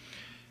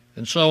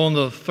 And so on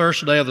the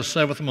first day of the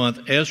 7th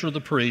month, Ezra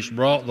the priest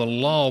brought the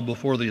law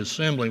before the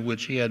assembly,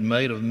 which he had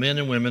made of men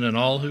and women and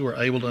all who were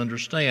able to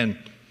understand.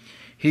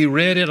 He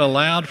read it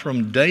aloud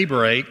from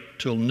daybreak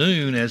till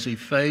noon as he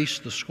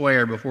faced the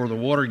square before the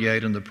water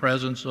gate in the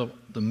presence of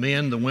the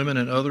men, the women,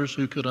 and others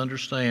who could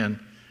understand.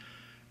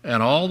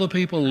 And all the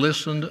people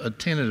listened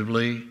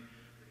attentively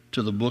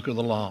to the book of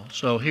the law."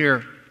 So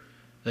here,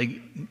 they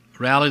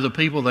rally the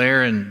people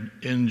there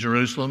in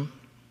Jerusalem,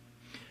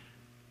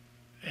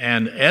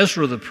 and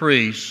Ezra the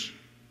priest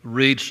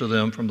reads to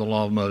them from the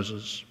law of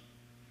Moses.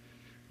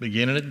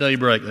 Beginning at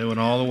daybreak, they went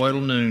all the way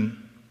till noon.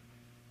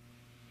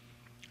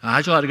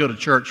 How'd you like to go to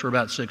church for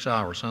about 6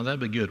 hours? Huh? That'd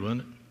be good,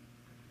 wouldn't it?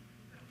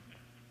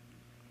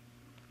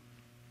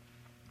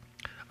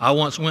 I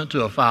once went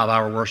to a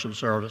 5-hour worship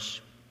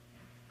service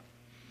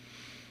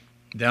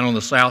down on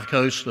the south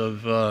coast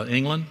of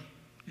England.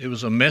 It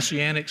was a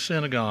Messianic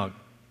synagogue,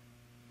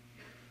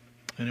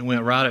 and it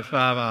went right at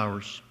 5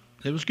 hours.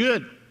 It was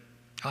good.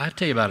 I'll have to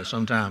tell you about it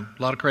sometime.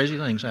 A lot of crazy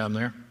things happen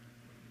there.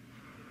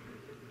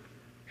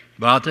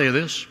 But I'll tell you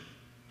this,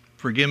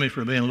 forgive me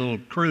for being a little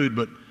crude,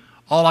 but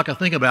all I could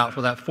think about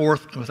for that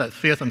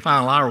fifth and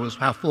final hour was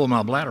how full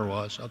my bladder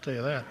was. I'll tell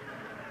you that.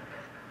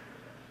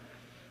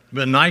 It'd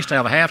been nice to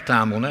have a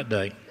halftime on that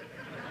day.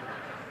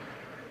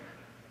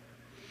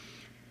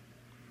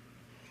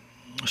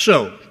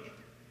 So,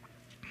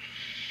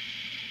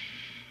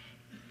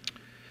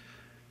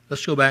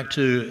 let's go back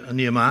to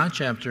Nehemiah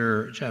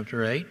chapter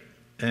 8.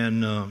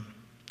 And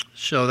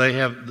so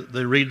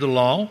they read the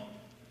law.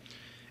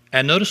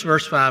 And notice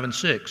verse 5 and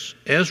 6.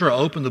 Ezra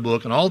opened the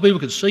book, and all the people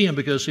could see him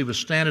because he was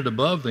standing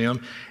above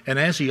them. And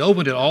as he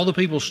opened it, all the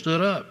people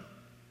stood up.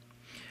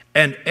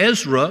 And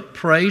Ezra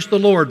praised the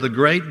Lord, the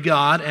great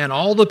God, and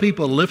all the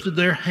people lifted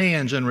their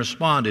hands and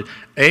responded,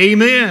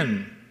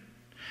 "Amen,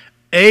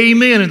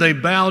 amen." And they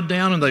bowed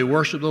down and they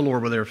worshiped the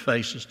Lord with their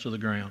faces to the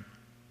ground.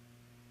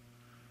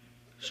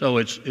 So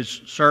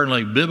it's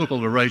certainly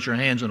biblical to raise your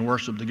hands and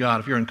worship to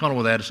God. If you're uncomfortable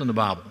with that, it's in the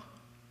Bible.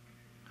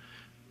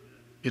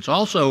 It's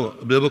also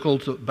biblical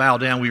to bow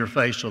down with your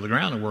face to the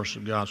ground and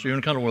worship God. So if you're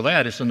uncomfortable with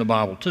that, it's in the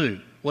Bible too.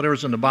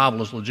 Whatever's in the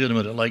Bible is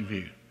legitimate at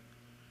Lakeview.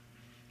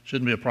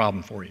 Shouldn't be a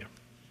problem for you.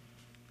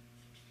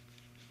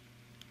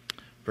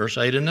 Verse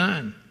 8 and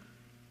 9.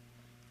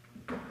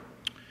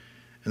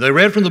 And they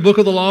read from the book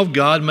of the law of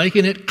God,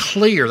 making it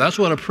clear. That's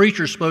what a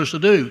preacher's supposed to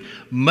do.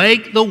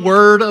 Make the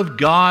word of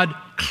God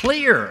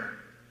clear.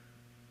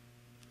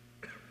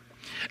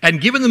 And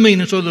given the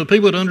meaning so that the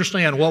people would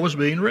understand what was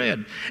being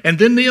read. And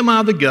then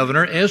Nehemiah the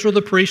governor, Ezra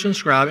the priest and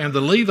scribe, and the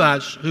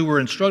Levites who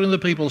were instructing the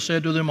people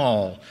said to them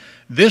all,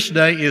 "This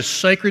day is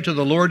sacred to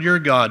the Lord your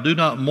God. Do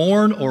not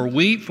mourn or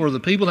weep," for the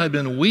people had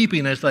been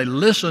weeping as they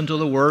listened to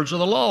the words of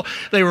the law.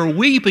 They were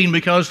weeping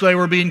because they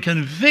were being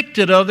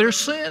convicted of their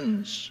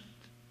sins.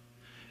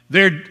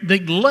 Their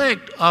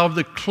neglect of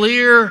the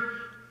clear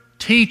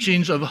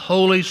teachings of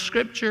Holy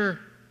Scripture.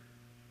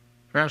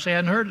 Perhaps they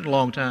hadn't heard it in a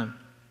long time.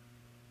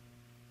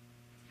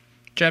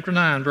 Chapter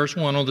 9, verse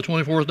 1, on the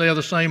 24th day of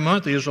the same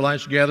month, the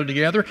Israelites gathered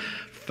together,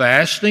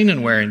 fasting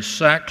and wearing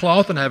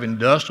sackcloth and having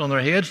dust on their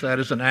heads. That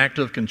is an act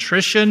of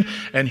contrition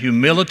and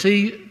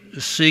humility,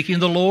 seeking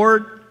the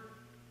Lord.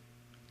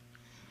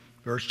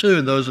 Verse 2,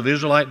 and those of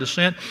Israelite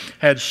descent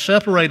had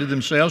separated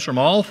themselves from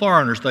all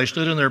foreigners. They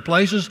stood in their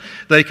places.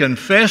 They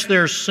confessed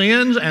their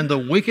sins and the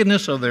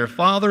wickedness of their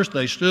fathers.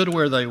 They stood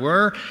where they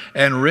were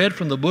and read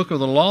from the book of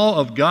the law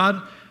of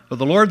God, of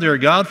the Lord their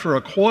God, for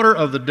a quarter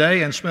of the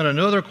day, and spent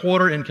another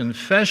quarter in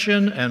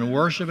confession and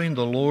worshiping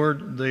the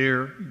Lord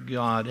their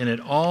God. And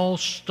it all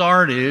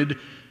started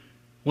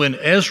when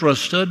Ezra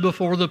stood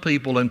before the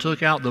people and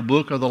took out the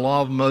book of the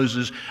law of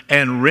Moses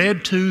and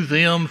read to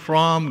them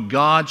from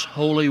God's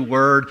holy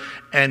word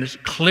and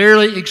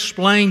clearly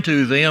explained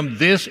to them,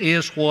 this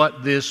is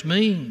what this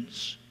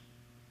means.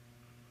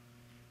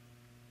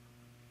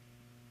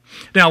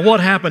 Now, what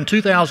happened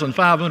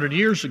 2,500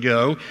 years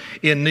ago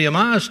in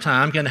Nehemiah's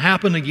time can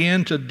happen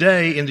again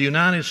today in the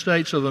United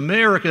States of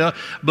America,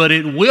 but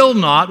it will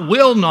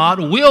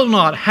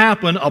not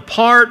happen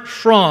apart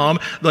from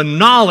the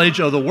knowledge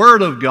of the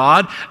Word of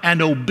God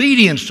and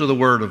obedience to the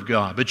Word of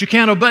God. But you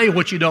can't obey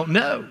what you don't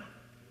know.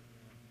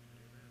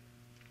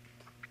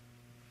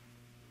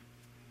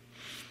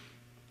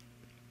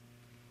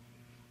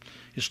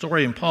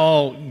 Historian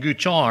Paul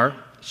Guchar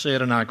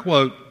said, and I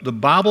quote, "The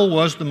Bible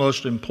was the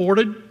most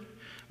imported,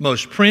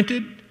 most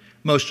printed,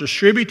 most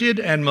distributed,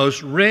 and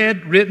most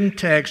read written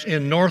text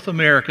in North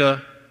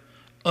America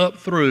up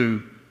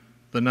through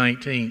the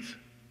 19th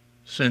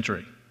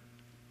century.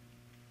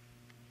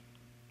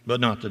 But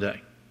not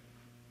today.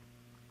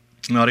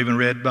 Not even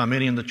read by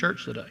many in the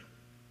church today."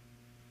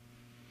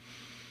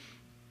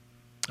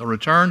 A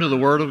return to the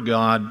Word of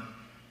God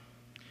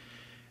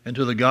and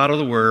to the God of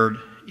the Word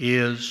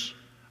is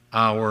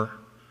our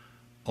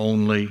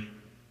only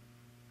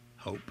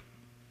hope.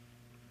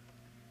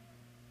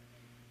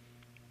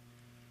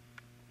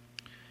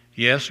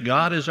 Yes,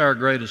 God is our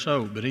greatest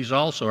hope, but He's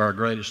also our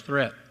greatest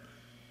threat.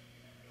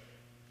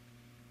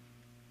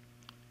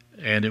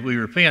 And if we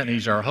repent,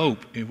 He's our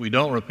hope. If we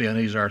don't repent,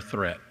 He's our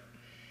threat.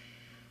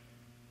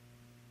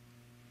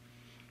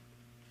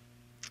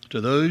 To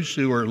those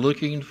who are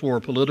looking for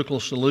political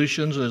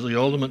solutions as the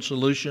ultimate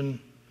solution,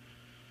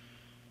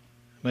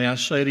 may I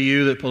say to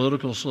you that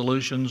political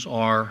solutions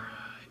are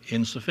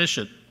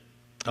insufficient.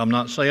 I'm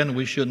not saying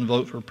we shouldn't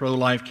vote for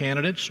pro-life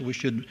candidates. That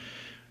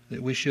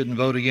we shouldn't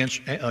vote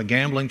against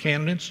gambling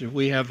candidates. If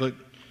we have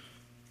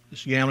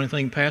this gambling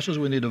thing passes,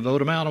 we need to vote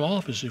them out of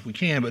office if we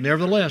can. But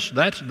nevertheless,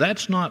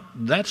 that's not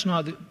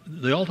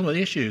the ultimate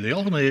issue. The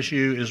ultimate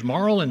issue is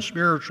moral and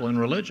spiritual and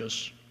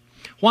religious.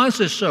 Why is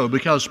this so?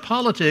 Because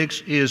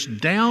politics is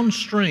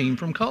downstream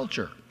from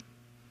culture.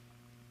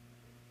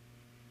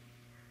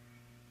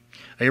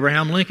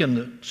 Abraham Lincoln,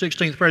 the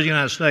 16th President of the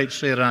United States,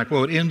 said, and I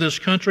quote, "In this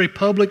country,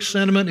 public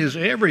sentiment is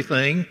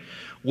everything.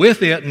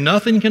 With it,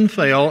 nothing can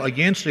fail.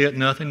 Against it,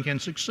 nothing can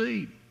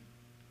succeed."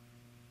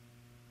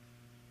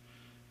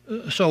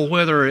 So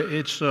whether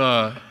it's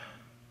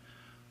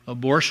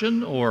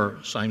abortion or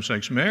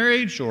same-sex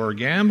marriage or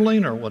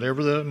gambling or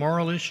whatever the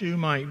moral issue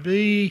might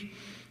be,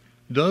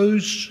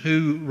 those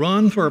who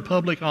run for a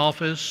public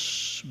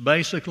office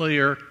basically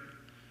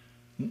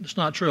it's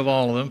not true of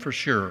all of them for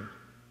sure,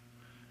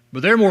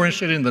 but they're more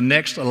interested in the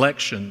next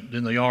election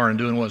than they are in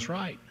doing what's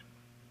right.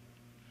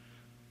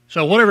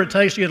 So whatever it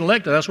takes to get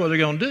elected, that's what they're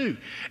going to do.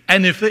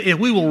 And if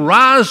we will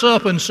rise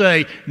up and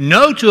say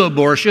no to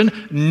abortion,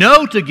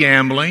 no to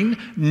gambling,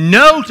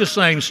 no to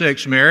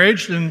same-sex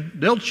marriage, then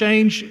they'll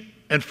change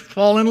and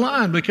fall in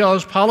line,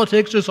 because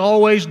politics is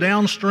always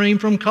downstream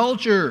from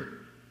culture.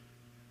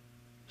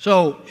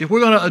 So if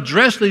we're going to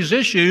address these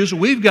issues,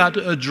 we've got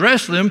to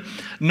address them,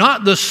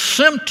 not the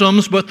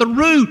symptoms, but the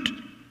root.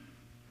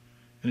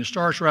 And it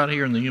starts right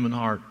here in the human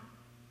heart.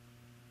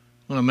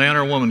 When a man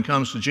or a woman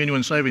comes to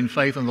genuine saving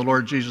faith in the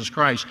Lord Jesus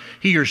Christ,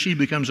 he or she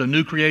becomes a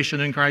new creation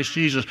in Christ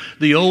Jesus.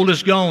 The old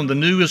is gone, the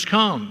new is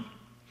come.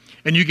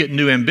 And you get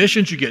new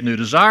ambitions, you get new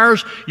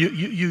desires,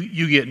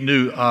 you get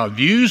new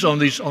views on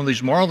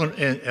these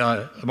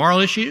moral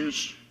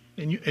issues,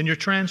 and you're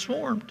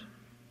transformed.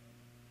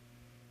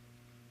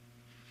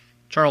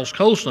 Charles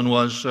Colson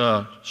was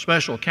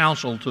special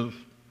counsel to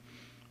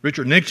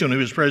Richard Nixon, who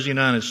was President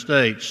of the United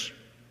States,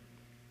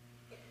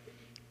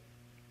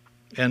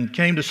 and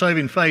came to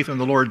saving faith in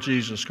the Lord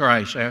Jesus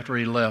Christ after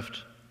he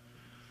left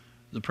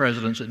the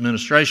President's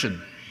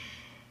administration.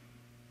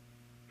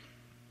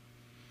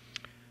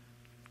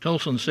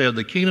 Colson said,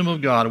 "The kingdom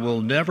of God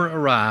will never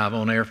arrive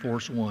on Air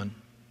Force One."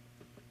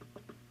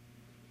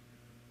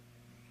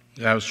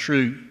 That was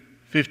true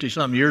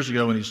 50-something years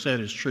ago, and he said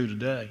it's true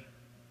today.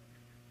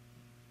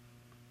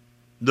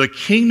 The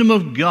kingdom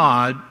of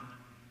God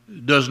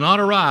does not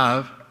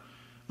arrive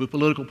with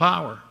political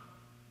power.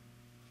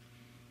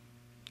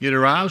 It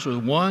arrives with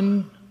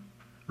one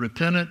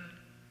repentant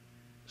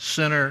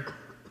sinner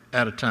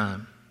at a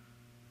time.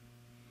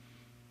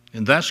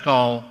 And that's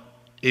called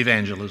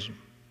evangelism.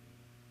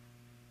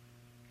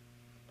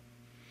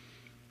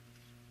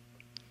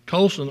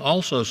 Colson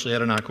also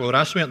said, and I quote,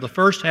 "I spent the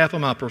first half of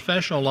my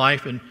professional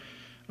life," and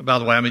by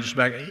the way, I mean just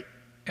back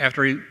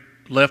after he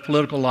left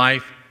political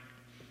life,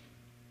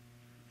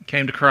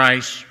 came to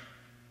Christ,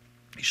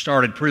 he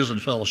started prison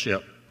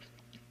fellowship,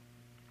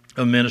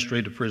 a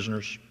ministry to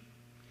prisoners.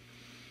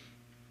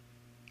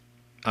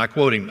 I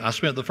quote him, "I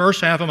spent the first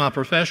half of my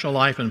professional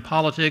life in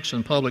politics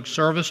and public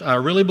service. I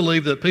really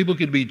believed that people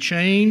could be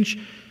changed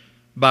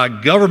by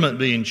government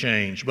being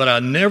changed, but I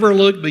never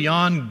looked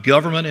beyond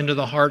government into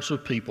the hearts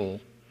of people.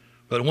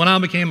 But when I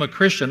became a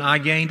Christian, I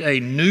gained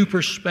a new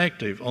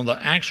perspective on the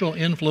actual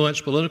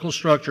influence political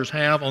structures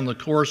have on the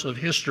course of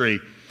history.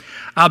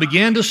 I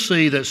began to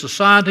see that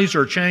societies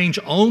are changed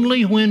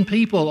only when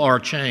people are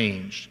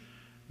changed,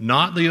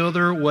 not the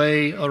other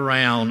way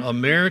around.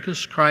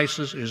 America's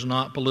crisis is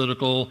not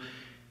political.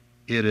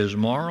 It is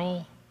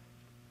moral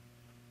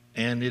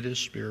and it is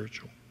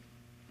spiritual."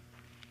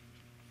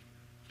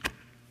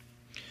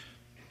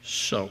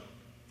 So,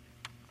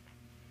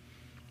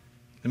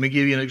 let me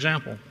give you an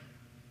example.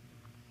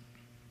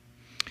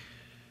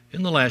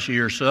 In the last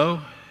year or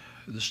so,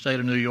 the state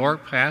of New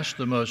York passed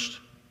the most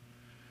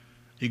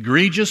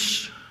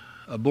egregious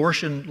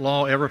abortion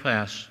law ever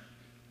passed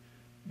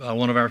by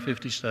one of our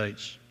 50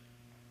 states.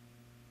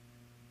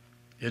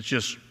 It's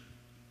just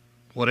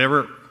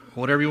whatever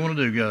you want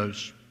to do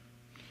goes.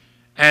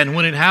 And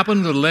when it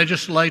happened, the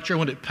legislature,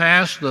 when it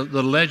passed, the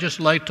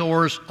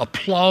legislators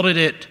applauded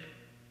it.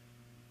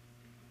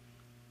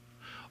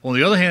 On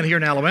the other hand, here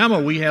in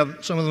Alabama, we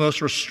have some of the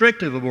most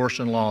restrictive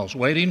abortion laws,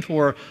 waiting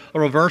for a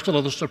reversal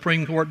of the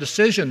Supreme Court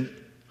decision.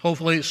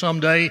 Hopefully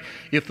someday,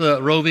 if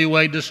the Roe v.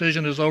 Wade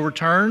decision is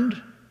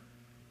overturned,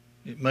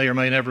 it may or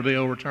may never be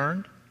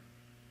overturned.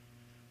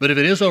 But if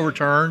it is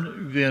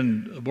overturned,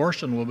 then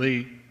abortion will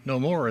be no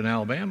more in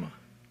Alabama.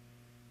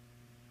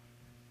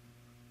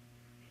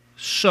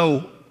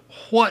 So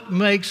what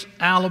makes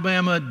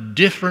Alabama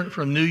different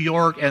from New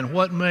York, and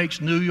what makes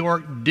New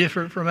York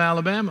different from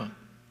Alabama?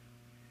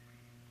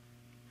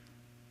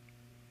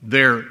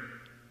 There are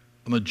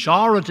a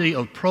majority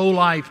of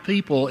pro-life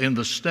people in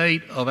the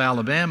state of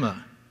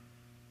Alabama.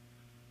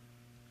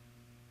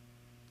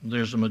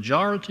 There's a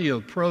majority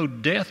of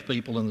pro-death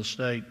people in the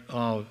state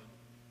of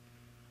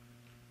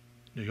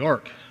New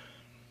York.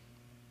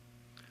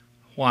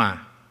 Why?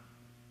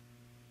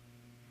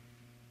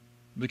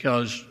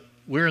 Because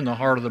we're in the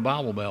heart of the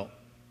Bible Belt.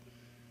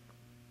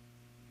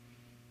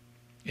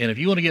 And if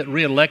you want to get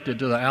reelected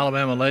to the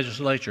Alabama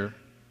legislature,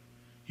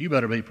 you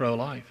better be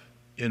pro-life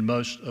in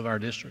most of our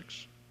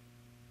districts.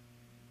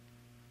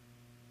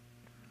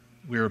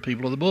 We are a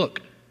people of the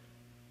book.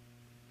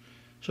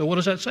 So what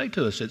does that say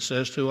to us? It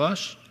says to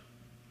us,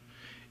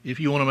 if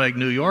you want to make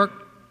New York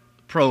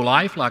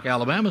pro-life like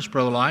Alabama's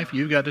pro-life,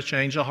 you've got to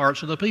change the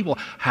hearts of the people.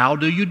 How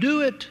do you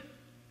do it?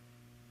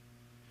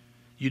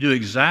 You do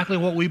exactly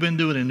what we've been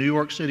doing in New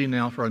York City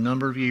now for a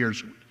number of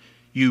years.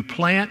 You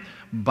plant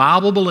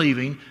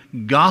Bible-believing,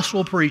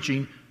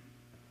 gospel-preaching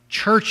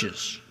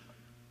churches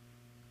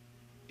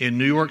in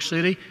New York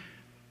City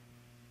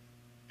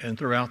and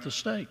throughout the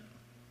state.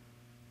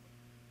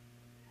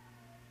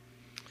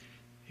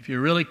 If you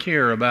really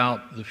care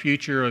about the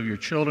future of your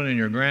children and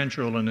your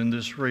grandchildren in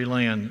this free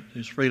land,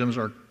 these freedoms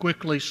are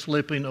quickly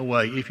slipping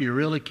away. If you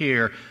really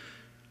care,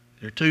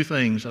 there are two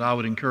things that I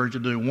would encourage you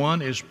to do.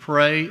 One is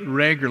pray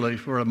regularly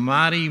for a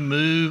mighty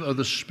move of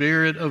the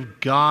Spirit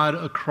of God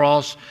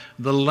across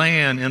the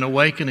land in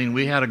awakening.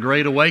 We had a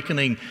great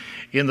awakening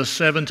in the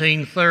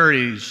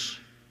 1730s.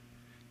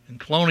 In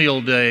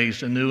colonial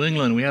days in New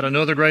England, we had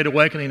another great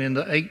awakening in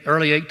the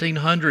early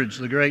 1800s,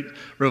 the great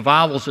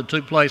revivals that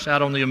took place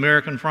out on the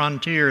American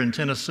frontier in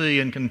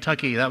Tennessee and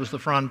Kentucky. That was the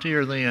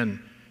frontier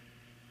then.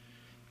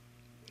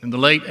 In the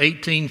late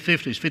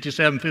 1850s,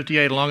 57,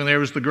 58, along there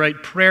was the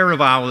great prayer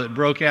revival that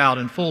broke out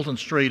in Fulton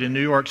Street in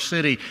New York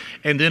City.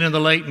 And then in the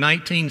late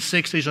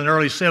 1960s and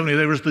early 70s,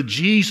 there was the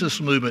Jesus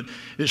movement.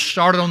 It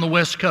started on the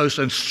West Coast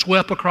and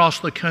swept across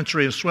the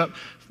country and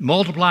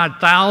multiplied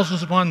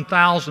thousands upon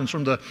thousands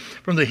from the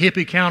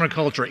hippie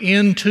counterculture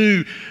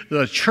into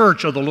the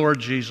church of the Lord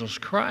Jesus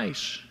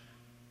Christ.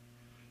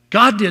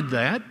 God did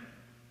that.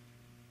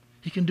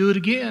 He can do it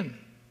again.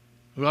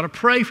 We ought to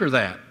pray for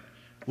that.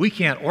 We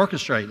can't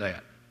orchestrate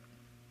that.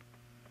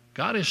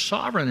 God is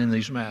sovereign in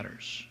these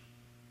matters.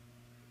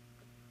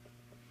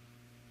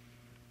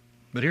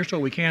 But here's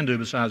what we can do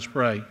besides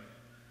pray.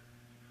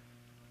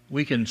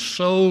 We can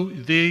sow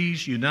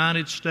these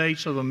United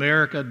States of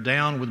America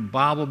down with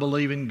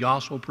Bible-believing,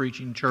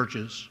 gospel-preaching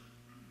churches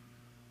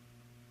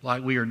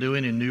like we are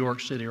doing in New York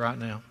City right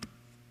now.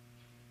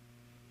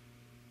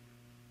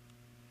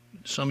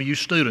 Some of you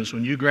students,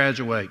 when you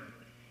graduate,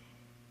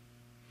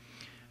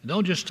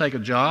 don't just take a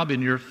job in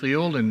your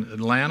field in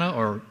Atlanta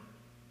or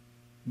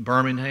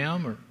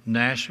Birmingham or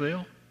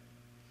Nashville.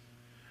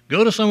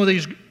 Go to some of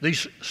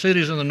these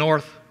cities in the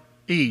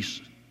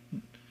Northeast,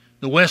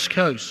 the West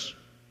Coast,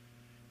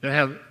 that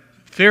have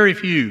very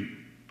few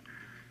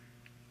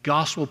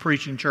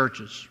gospel-preaching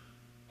churches.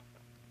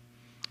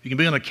 You can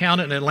be an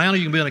accountant in Atlanta,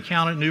 you can be an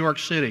accountant in New York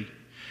City.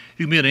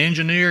 You can be an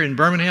engineer in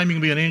Birmingham, you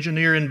can be an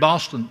engineer in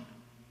Boston.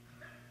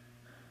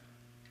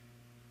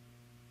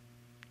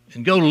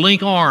 And go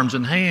link arms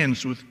and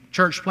hands with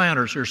church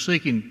planters who are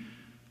seeking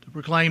to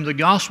proclaim the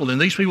gospel.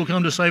 And these people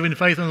come to saving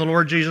faith in the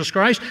Lord Jesus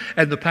Christ,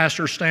 and the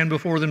pastors stand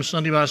before them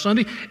Sunday by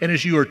Sunday. And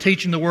as you are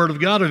teaching the Word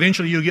of God,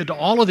 eventually you'll get to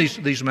all of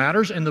these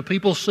matters, and the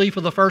people see for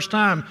the first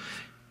time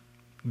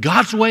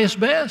God's way is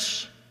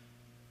best.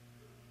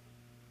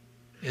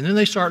 And then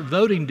they start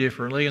voting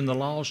differently, and the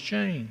laws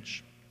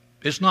change.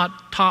 It's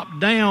not top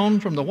down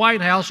from the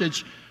White House,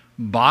 it's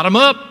bottom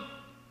up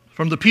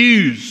from the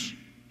pews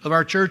of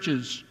our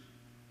churches.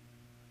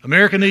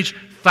 America needs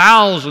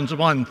thousands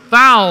upon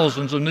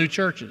thousands of new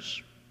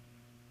churches.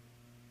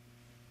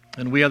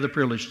 And we have the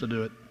privilege to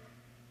do it.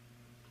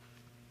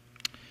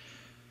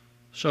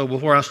 So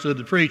before I stood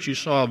to preach, you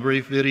saw a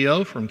brief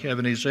video from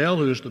Kevin Ezell,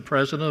 who is the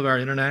president of our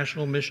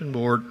International Mission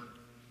Board.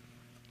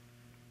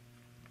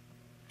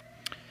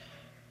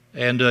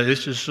 And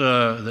this is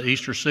the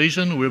Easter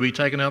season. We'll be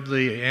taking up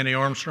the Annie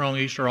Armstrong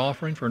Easter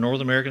offering for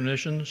North American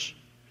missions.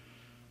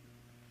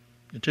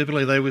 And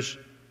typically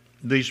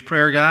these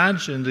prayer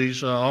guides and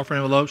these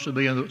offering envelopes would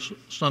be in the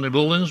Sunday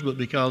bulletins, but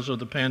because of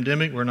the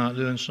pandemic, we're not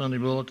doing Sunday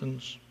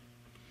bulletins.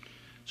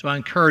 So I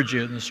encourage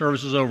you, and the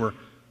service is over,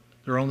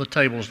 they're on the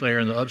tables there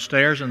in the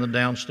upstairs and the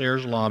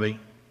downstairs lobby.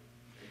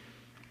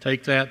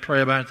 Take that,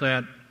 pray about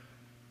that.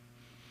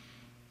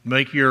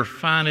 Make your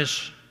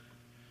finest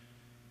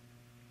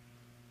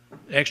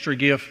extra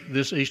gift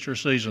this Easter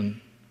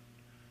season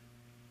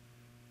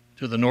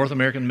to the North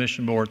American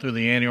Mission Board through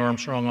the Annie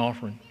Armstrong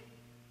offering,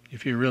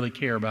 if you really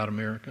care about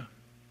America.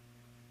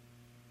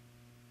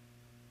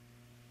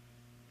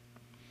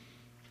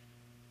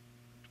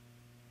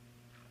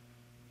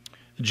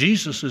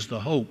 Jesus is the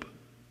hope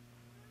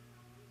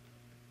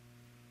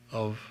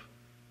of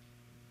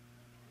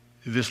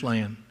this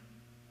land.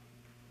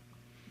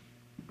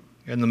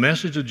 And the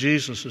message of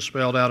Jesus is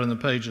spelled out in the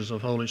pages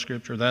of Holy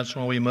Scripture. That's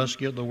why we must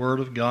get the Word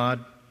of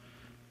God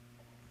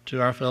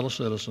to our fellow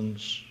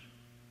citizens.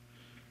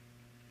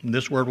 And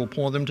this Word will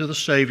point them to the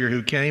Savior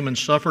who came and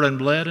suffered and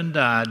bled and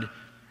died,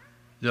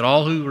 that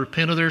all who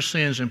repent of their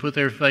sins and put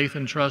their faith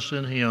and trust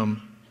in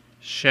Him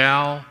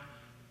shall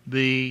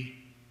be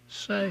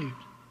saved.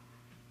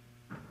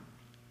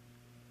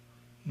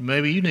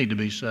 Maybe you need to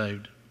be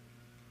saved.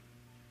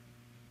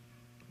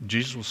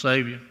 Jesus will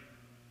save you.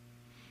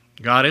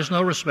 God is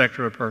no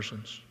respecter of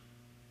persons.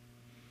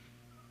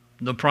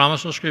 The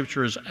promise of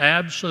Scripture is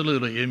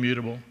absolutely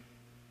immutable.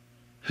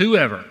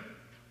 Whoever,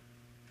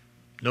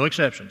 no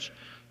exceptions,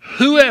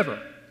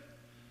 whoever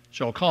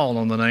shall call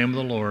on the name of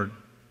the Lord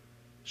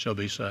shall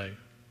be saved.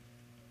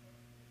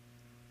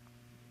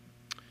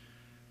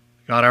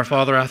 God our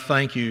Father, I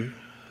thank you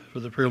for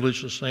the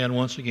privilege to stand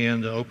once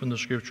again to open the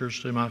Scriptures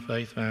to my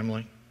faith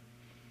family.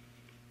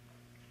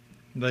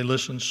 They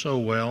listen so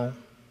well.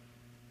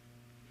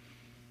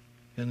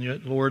 And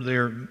yet, Lord,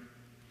 there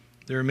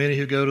are many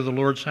who go to the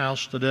Lord's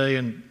house today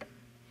and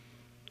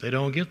they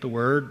don't get the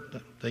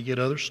Word. They get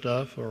other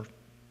stuff, or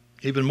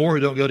even more who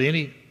don't go to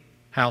any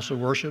house of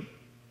worship.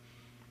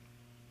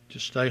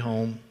 Just stay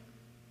home.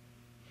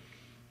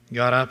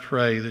 God, I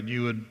pray that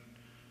you would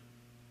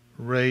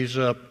raise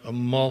up a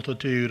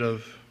multitude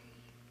of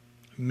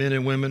men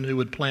and women who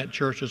would plant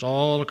churches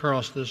all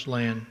across this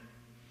land.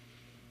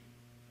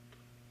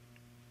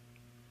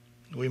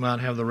 We might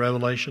have the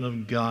revelation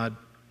of God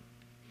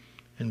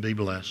and be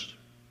blessed.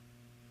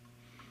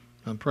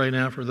 I pray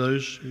now for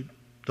those who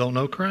don't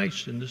know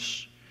Christ in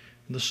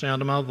the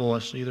sound of my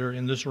voice, either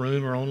in this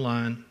room or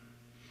online,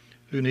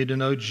 who need to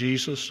know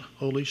Jesus.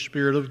 Holy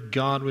Spirit of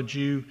God, would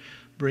you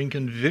bring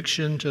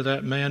conviction to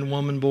that man,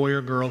 woman, boy,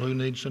 or girl who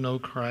needs to know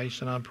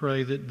Christ? And I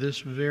pray that this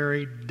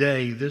very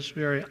day, this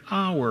very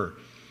hour,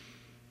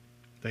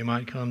 they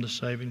might come to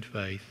saving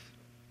faith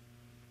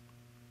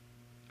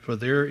for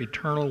their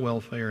eternal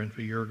welfare and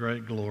for your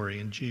great glory.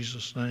 In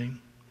Jesus'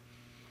 name,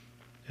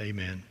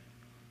 amen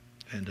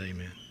and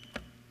amen.